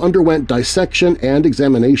also underwent dissection and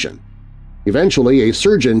examination. Eventually, a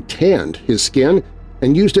surgeon tanned his skin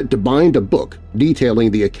and used it to bind a book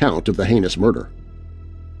detailing the account of the heinous murder.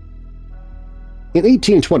 In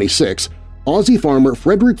 1826, Aussie farmer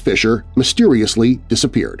Frederick Fisher mysteriously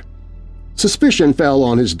disappeared. Suspicion fell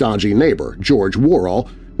on his dodgy neighbor, George Worrall,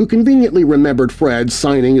 who conveniently remembered Fred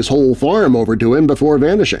signing his whole farm over to him before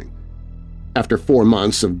vanishing. After 4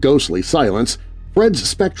 months of ghostly silence, Fred's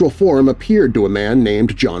spectral form appeared to a man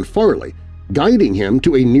named John Farley, guiding him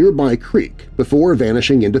to a nearby creek before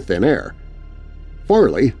vanishing into thin air.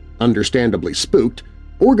 Farley, understandably spooked,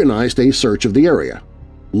 organized a search of the area.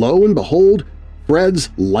 Lo and behold, Fred's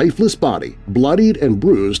lifeless body, bloodied and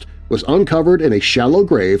bruised, was uncovered in a shallow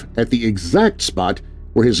grave at the exact spot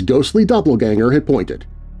where his ghostly doppelganger had pointed.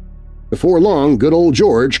 Before long, good old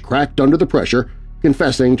George cracked under the pressure,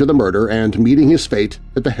 confessing to the murder and meeting his fate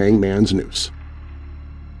at the hangman's noose.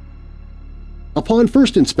 Upon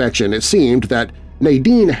first inspection, it seemed that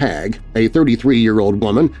Nadine Hagg, a 33-year-old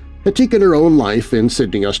woman, had taken her own life in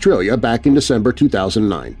Sydney, Australia back in December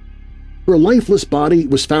 2009. Her lifeless body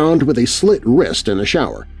was found with a slit wrist in a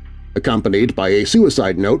shower, accompanied by a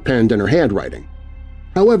suicide note penned in her handwriting.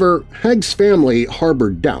 However, Hagg's family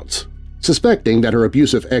harbored doubts, suspecting that her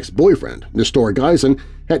abusive ex-boyfriend, Nestor Geisen,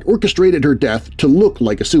 had orchestrated her death to look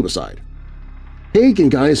like a suicide. Hagg and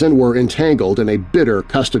Geisen were entangled in a bitter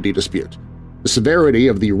custody dispute. The severity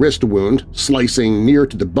of the wrist wound, slicing near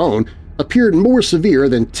to the bone, appeared more severe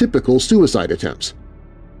than typical suicide attempts.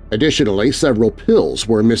 Additionally, several pills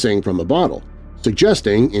were missing from a bottle,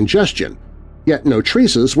 suggesting ingestion, yet no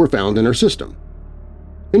traces were found in her system.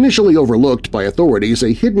 Initially overlooked by authorities,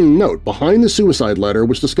 a hidden note behind the suicide letter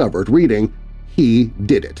was discovered reading, "He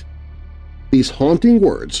did it." These haunting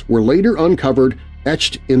words were later uncovered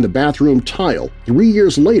etched in the bathroom tile 3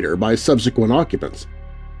 years later by subsequent occupants.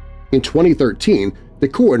 In 2013, the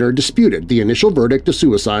coroner disputed the initial verdict of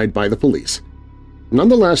suicide by the police.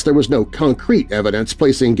 Nonetheless, there was no concrete evidence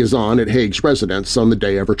placing Gizan at Haig's residence on the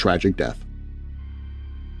day of her tragic death.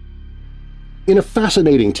 In a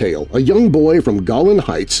fascinating tale, a young boy from Golan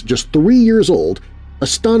Heights, just 3 years old,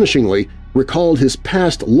 astonishingly recalled his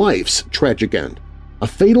past life's tragic end, a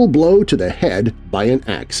fatal blow to the head by an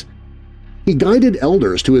axe. He guided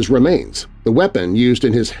elders to his remains, the weapon used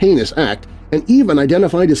in his heinous act, and even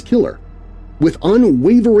identified his killer. With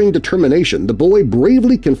unwavering determination, the boy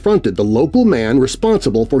bravely confronted the local man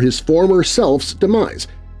responsible for his former self's demise,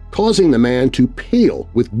 causing the man to pale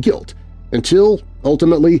with guilt until,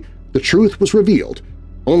 ultimately, the truth was revealed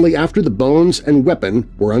only after the bones and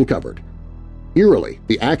weapon were uncovered. Eerily,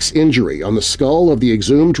 the axe injury on the skull of the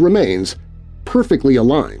exhumed remains perfectly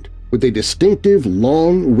aligned with a distinctive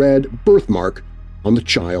long red birthmark on the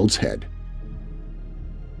child's head.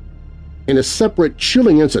 In a separate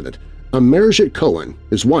chilling incident, Amerjit Cohen,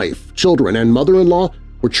 his wife, children, and mother-in-law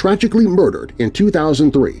were tragically murdered in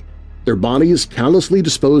 2003, their bodies callously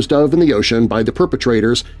disposed of in the ocean by the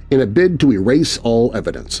perpetrators in a bid to erase all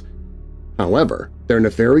evidence. However, their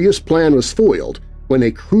nefarious plan was foiled when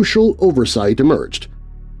a crucial oversight emerged.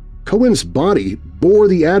 Cohen's body bore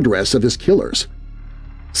the address of his killers.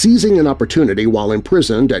 Seizing an opportunity while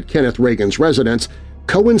imprisoned at Kenneth Reagan's residence,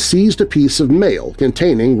 Cohen seized a piece of mail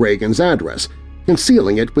containing Reagan's address,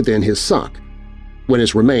 concealing it within his sock. When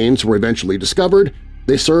his remains were eventually discovered,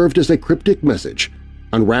 they served as a cryptic message,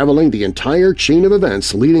 unraveling the entire chain of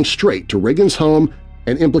events leading straight to Reagan's home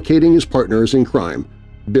and implicating his partners in crime,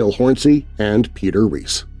 Bill Hornsey and Peter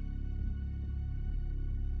Reese.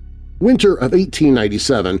 Winter of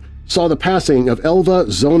 1897 saw the passing of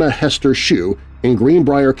Elva Zona Hester Shue in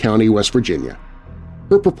Greenbrier County, West Virginia.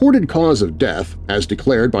 Her purported cause of death, as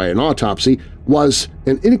declared by an autopsy, was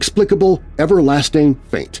an inexplicable, everlasting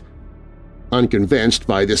faint. Unconvinced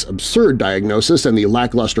by this absurd diagnosis and the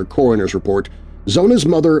lackluster coroner's report, Zona's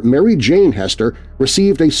mother, Mary Jane Hester,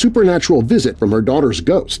 received a supernatural visit from her daughter's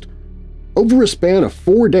ghost. Over a span of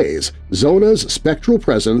 4 days, Zona's spectral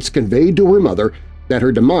presence conveyed to her mother that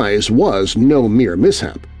her demise was no mere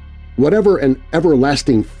mishap. Whatever an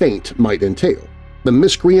everlasting faint might entail, the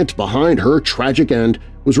miscreant behind her tragic end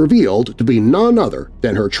was revealed to be none other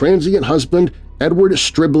than her transient husband, Edward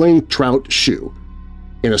Stribling Trout Shue.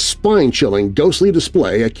 In a spine-chilling ghostly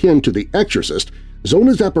display akin to The Exorcist,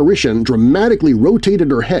 Zona's apparition dramatically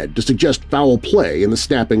rotated her head to suggest foul play in the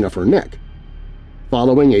snapping of her neck.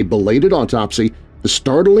 Following a belated autopsy, the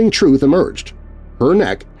startling truth emerged. Her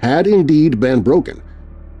neck had indeed been broken.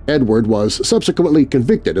 Edward was subsequently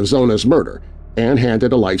convicted of Zona's murder and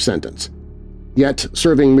handed a life sentence. Yet,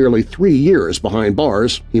 serving merely 3 years behind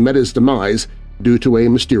bars, he met his demise due to a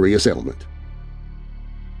mysterious ailment.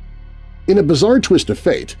 In a bizarre twist of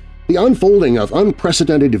fate, the unfolding of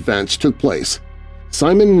unprecedented events took place.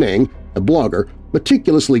 Simon Ning, a blogger,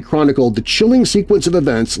 meticulously chronicled the chilling sequence of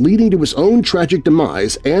events leading to his own tragic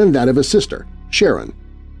demise and that of his sister, Sharon.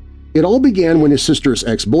 It all began when his sister's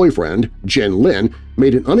ex-boyfriend, Jen Lin,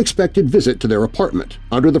 made an unexpected visit to their apartment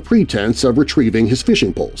under the pretense of retrieving his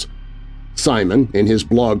fishing poles. Simon, in his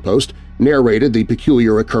blog post, narrated the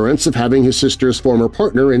peculiar occurrence of having his sister's former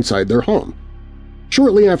partner inside their home.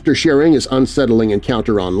 Shortly after sharing his unsettling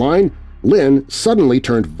encounter online, Lin suddenly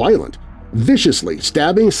turned violent, viciously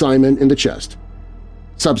stabbing Simon in the chest.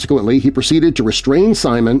 Subsequently, he proceeded to restrain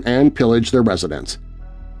Simon and pillage their residence.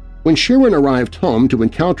 When Sharon arrived home to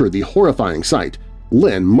encounter the horrifying sight,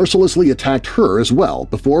 Lin mercilessly attacked her as well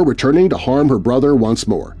before returning to harm her brother once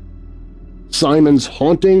more. Simon's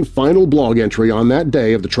haunting final blog entry on that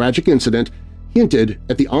day of the tragic incident hinted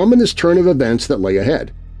at the ominous turn of events that lay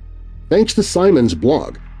ahead. Thanks to Simon's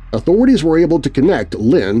blog, authorities were able to connect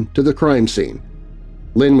Lin to the crime scene.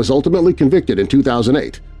 Lin was ultimately convicted in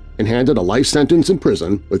 2008 and handed a life sentence in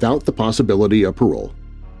prison without the possibility of parole.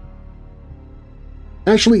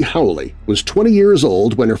 Ashley Howley was 20 years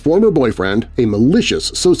old when her former boyfriend, a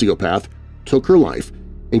malicious sociopath, took her life,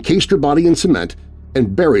 encased her body in cement,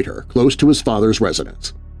 and buried her close to his father's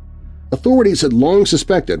residence. Authorities had long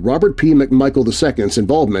suspected Robert P. McMichael II's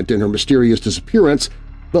involvement in her mysterious disappearance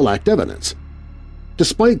but lacked evidence.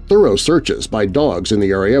 Despite thorough searches by dogs in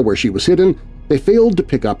the area where she was hidden, they failed to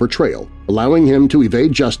pick up her trail, allowing him to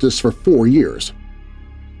evade justice for 4 years.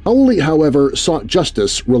 Howley, however, sought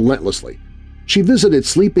justice relentlessly. She visited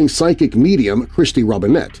sleeping psychic medium Christy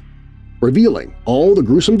Robinette, revealing all the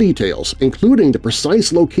gruesome details, including the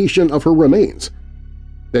precise location of her remains.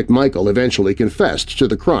 McMichael eventually confessed to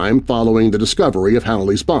the crime following the discovery of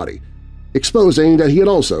Howley's body, exposing that he had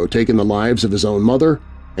also taken the lives of his own mother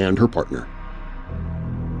and her partner.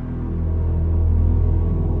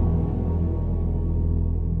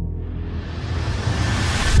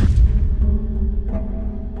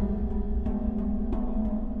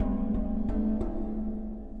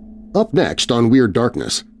 Up next on Weird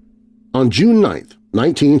Darkness. On June 9,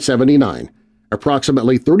 1979,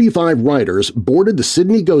 approximately 35 riders boarded the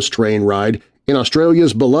Sydney Ghost Train ride in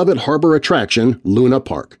Australia's beloved harbour attraction, Luna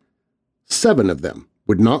Park. 7 of them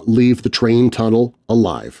would not leave the train tunnel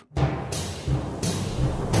alive.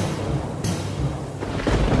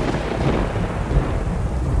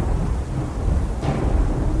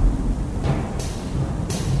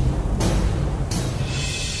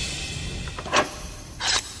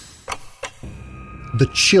 The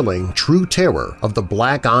Chilling True Terror of the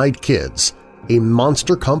Black-Eyed Kids, a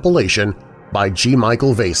monster compilation by G.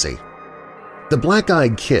 Michael Vasey. The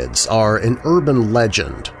Black-Eyed Kids are an urban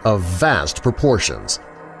legend of vast proportions.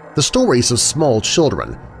 The stories of small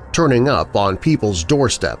children turning up on people's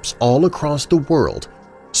doorsteps all across the world,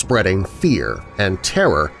 spreading fear and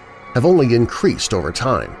terror, have only increased over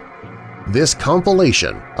time. This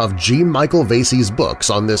compilation of G. Michael Vasey's books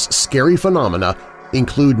on this scary phenomena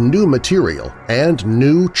include new material and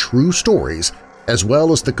new true stories, as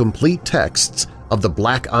well as the complete texts of The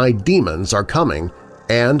Black-Eyed Demons Are Coming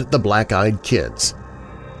and The Black-Eyed Kids.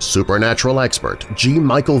 Supernatural expert G.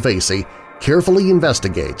 Michael Vasey carefully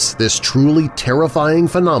investigates this truly terrifying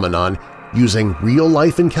phenomenon using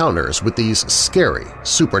real-life encounters with these scary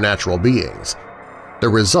supernatural beings. The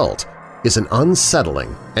result is an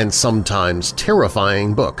unsettling and sometimes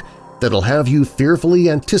terrifying book that'll have you fearfully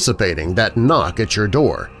anticipating that knock at your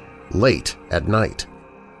door late at night.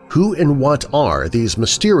 Who and what are these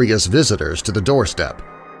mysterious visitors to the doorstep?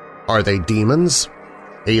 Are they demons?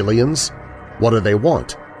 Aliens? What do they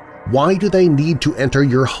want? Why do they need to enter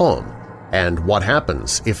your home? And what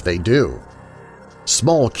happens if they do?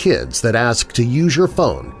 Small kids that ask to use your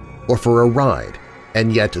phone or for a ride,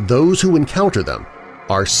 and yet those who encounter them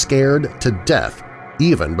are scared to death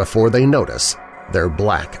even before they notice their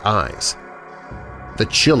black eyes. The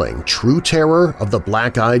Chilling True Terror of the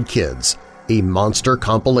Black-Eyed Kids, a monster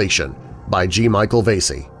compilation by G. Michael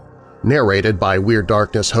Vasey. Narrated by Weird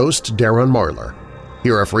Darkness host Darren Marlar.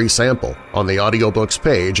 Hear a free sample on the audiobooks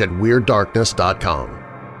page at WeirdDarkness.com.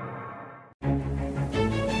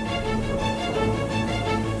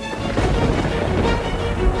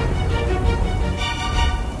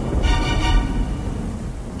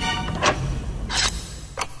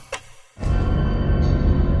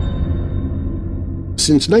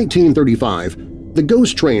 Since 1935, the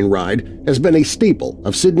Ghost Train ride has been a staple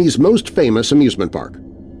of Sydney's most famous amusement park.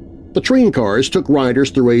 The train cars took riders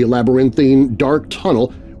through a labyrinthine, dark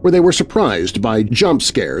tunnel where they were surprised by jump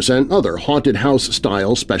scares and other haunted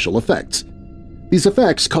house-style special effects. These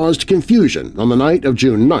effects caused confusion on the night of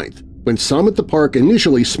June 9th, when some at the park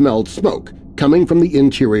initially smelled smoke coming from the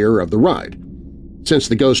interior of the ride. Since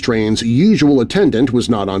the Ghost Train's usual attendant was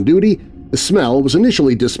not on duty, the smell was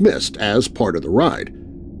initially dismissed as part of the ride.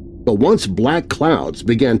 But once black clouds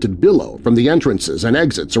began to billow from the entrances and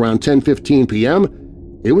exits around 10:15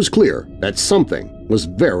 p.m., it was clear that something was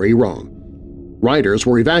very wrong. Riders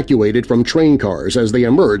were evacuated from train cars as they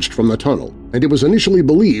emerged from the tunnel, and it was initially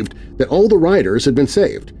believed that all the riders had been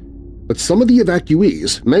saved. But some of the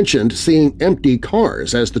evacuees mentioned seeing empty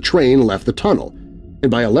cars as the train left the tunnel,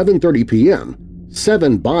 and by 11:30 p.m.,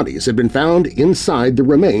 7 bodies had been found inside the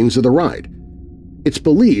remains of the ride. It's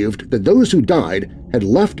believed that those who died had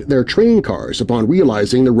left their train cars upon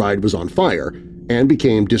realizing the ride was on fire and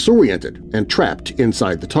became disoriented and trapped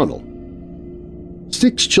inside the tunnel.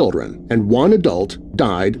 6 children and 1 adult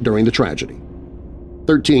died during the tragedy.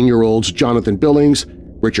 13-year-olds Jonathan Billings,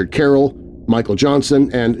 Richard Carroll, Michael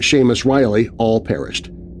Johnson, and Seamus Riley all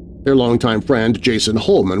perished. Their longtime friend Jason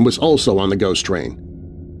Holman was also on the Ghost Train.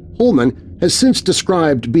 Holman has since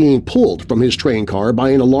described being pulled from his train car by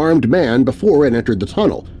an alarmed man before it entered the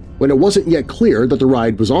tunnel, when it wasn't yet clear that the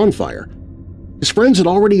ride was on fire. His friends had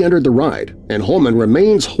already entered the ride, and Holman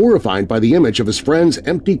remains horrified by the image of his friend's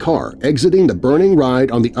empty car exiting the burning ride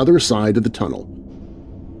on the other side of the tunnel.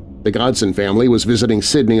 The Godson family was visiting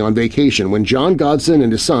Sydney on vacation when John Godson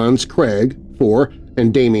and his sons Craig, 4,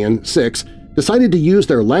 and Damien, 6, decided to use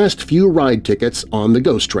their last few ride tickets on the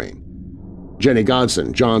Ghost Train. Jenny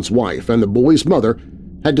Godson, John's wife, and the boy's mother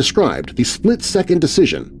had described the split-second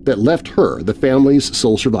decision that left her the family's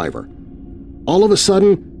sole survivor. "All of a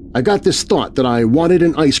sudden, I got this thought that I wanted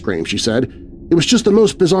an ice cream," she said. "It was just the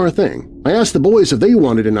most bizarre thing. I asked the boys if they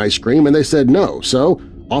wanted an ice cream, and they said no, so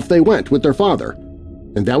off they went with their father.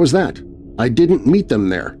 And that was that. I didn't meet them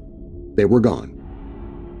there. They were gone."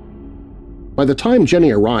 By the time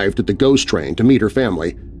Jenny arrived at the Ghost Train to meet her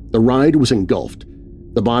family, the ride was engulfed.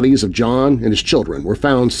 The bodies of John and his children were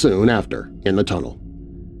found soon after in the tunnel.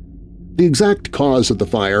 The exact cause of the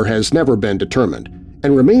fire has never been determined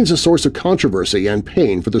and remains a source of controversy and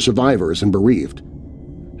pain for the survivors and bereaved.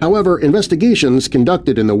 However, investigations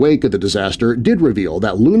conducted in the wake of the disaster did reveal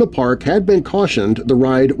that Luna Park had been cautioned the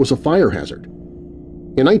ride was a fire hazard.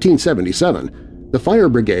 In 1977, the fire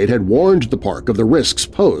brigade had warned the park of the risks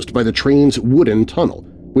posed by the train's wooden tunnel,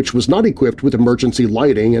 which was not equipped with emergency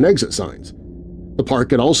lighting and exit signs. The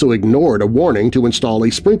park had also ignored a warning to install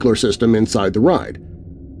a sprinkler system inside the ride.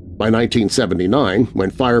 By 1979,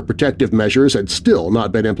 when fire protective measures had still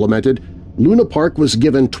not been implemented, Luna Park was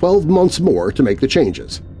given 12 months more to make the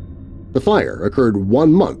changes. The fire occurred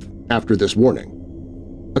 1 month after this warning.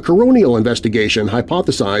 A coronial investigation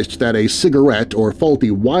hypothesized that a cigarette or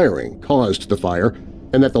faulty wiring caused the fire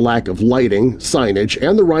and that the lack of lighting, signage,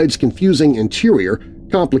 and the ride's confusing interior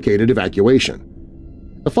complicated evacuation.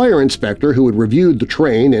 A fire inspector who had reviewed the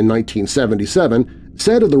train in 1977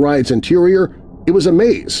 said of the ride's interior, "It was a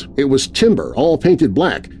maze. It was timber, all painted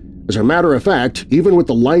black. As a matter of fact, even with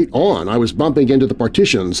the light on, I was bumping into the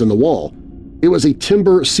partitions in the wall. It was a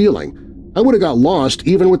timber ceiling. I would have got lost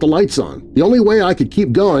even with the lights on. The only way I could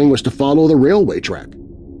keep going was to follow the railway track."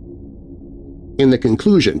 In the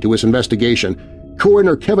conclusion to his investigation,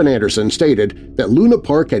 Coroner Kevin Anderson stated that Luna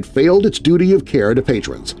Park had failed its duty of care to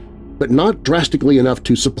patrons, but not drastically enough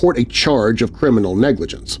to support a charge of criminal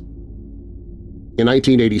negligence. In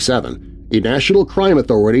 1987, a National Crime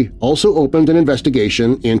Authority also opened an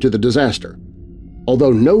investigation into the disaster.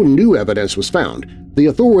 Although no new evidence was found, the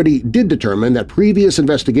authority did determine that previous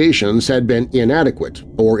investigations had been inadequate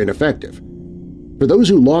or ineffective. For those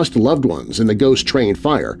who lost loved ones in the ghost train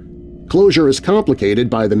fire, closure is complicated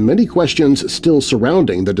by the many questions still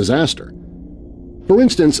surrounding the disaster. For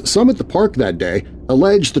instance, some at the park that day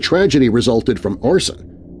alleged the tragedy resulted from arson.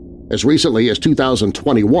 As recently as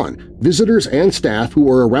 2021, visitors and staff who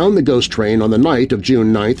were around the ghost train on the night of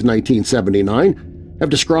June 9, 1979, have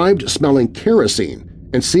described smelling kerosene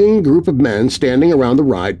and seeing a group of men standing around the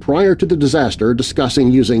ride prior to the disaster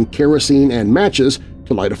discussing using kerosene and matches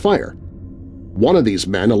to light a fire. One of these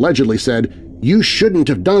men allegedly said, "You shouldn't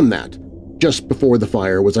have done that," just before the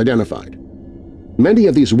fire was identified. Many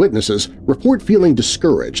of these witnesses report feeling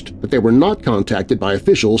discouraged that they were not contacted by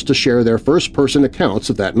officials to share their first-person accounts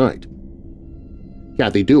of that night.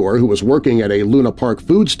 Kathy Dewar, who was working at a Luna Park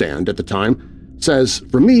food stand at the time, says,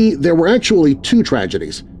 "For me, there were actually two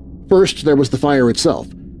tragedies. First, there was the fire itself.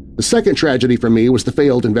 The second tragedy for me was the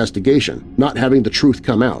failed investigation, not having the truth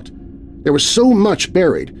come out. There was so much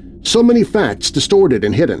buried, so many facts distorted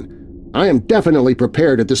and hidden. I am definitely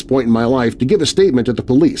prepared at this point in my life to give a statement to the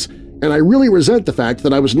police, and I really resent the fact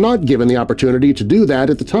that I was not given the opportunity to do that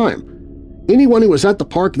at the time. Anyone who was at the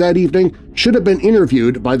park that evening should have been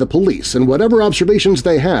interviewed by the police, and whatever observations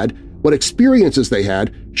they had, what experiences they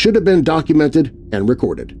had, should have been documented and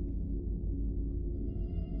recorded."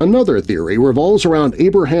 Another theory revolves around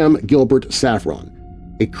Abraham Gilbert Saffron,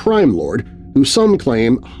 a crime lord who some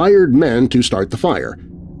claim hired men to start the fire,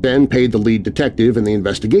 then paid the lead detective in the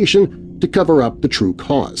investigation to cover up the true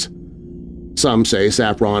cause. Some say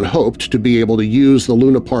Saffron hoped to be able to use the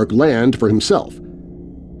Luna Park land for himself.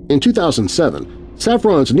 In 2007,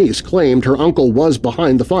 Saffron's niece claimed her uncle was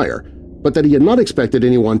behind the fire, but that he had not expected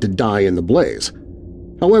anyone to die in the blaze.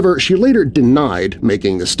 However, she later denied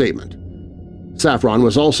making this statement. Saffron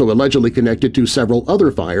was also allegedly connected to several other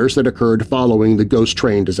fires that occurred following the ghost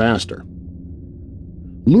train disaster.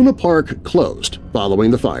 Luna Park closed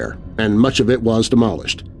following the fire, and much of it was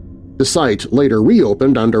demolished. The site later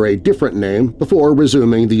reopened under a different name before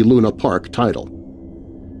resuming the Luna Park title.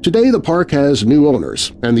 Today the park has new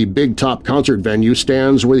owners, and the Big Top concert venue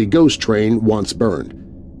stands where the ghost train once burned.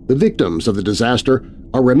 The victims of the disaster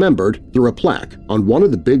are remembered through a plaque on one of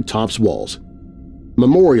the Big Top's walls.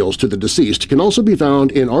 Memorials to the deceased can also be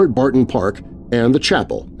found in Art Barton Park and the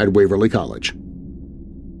chapel at Waverly College.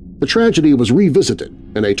 The tragedy was revisited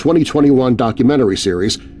in a 2021 documentary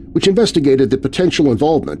series which investigated the potential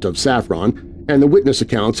involvement of Saffron and the witness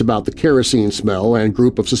accounts about the kerosene smell and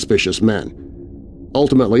group of suspicious men.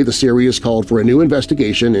 Ultimately, the series called for a new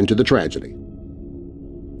investigation into the tragedy.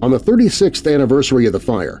 On the 36th anniversary of the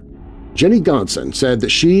fire, Jenny Godson said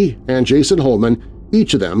that she and Jason Holman,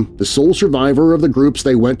 each of them the sole survivor of the groups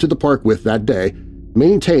they went to the park with that day,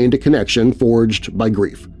 maintained a connection forged by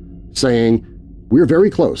grief, saying, "We're very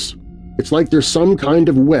close. It's like there's some kind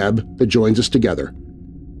of web that joins us together.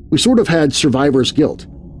 We sort of had survivor's guilt.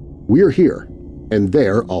 We're here, and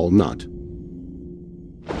they're all not."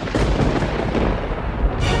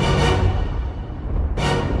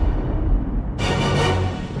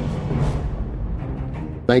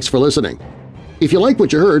 Thanks for listening. If you like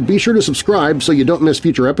what you heard, be sure to subscribe so you don't miss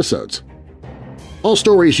future episodes. All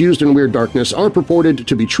stories used in Weird Darkness are purported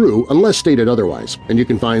to be true unless stated otherwise, and you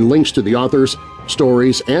can find links to the authors,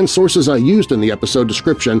 stories, and sources I used in the episode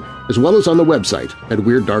description, as well as on the website at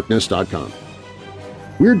WeirdDarkness.com.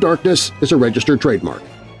 Weird Darkness is a registered trademark.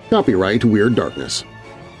 Copyright Weird Darkness.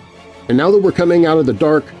 And now that we're coming out of the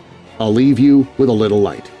dark, I'll leave you with a little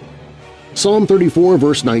light. Psalm 34,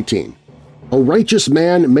 verse 19. A righteous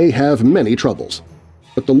man may have many troubles,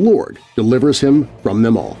 but the Lord delivers him from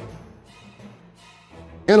them all.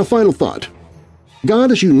 And a final thought.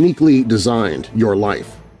 God has uniquely designed your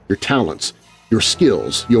life, your talents, your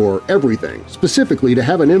skills, your everything, specifically to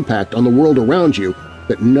have an impact on the world around you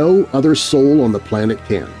that no other soul on the planet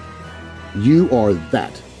can. You are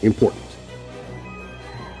that important.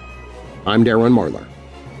 I'm Darren Marlar.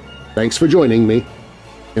 Thanks for joining me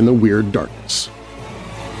in the Weird Darkness.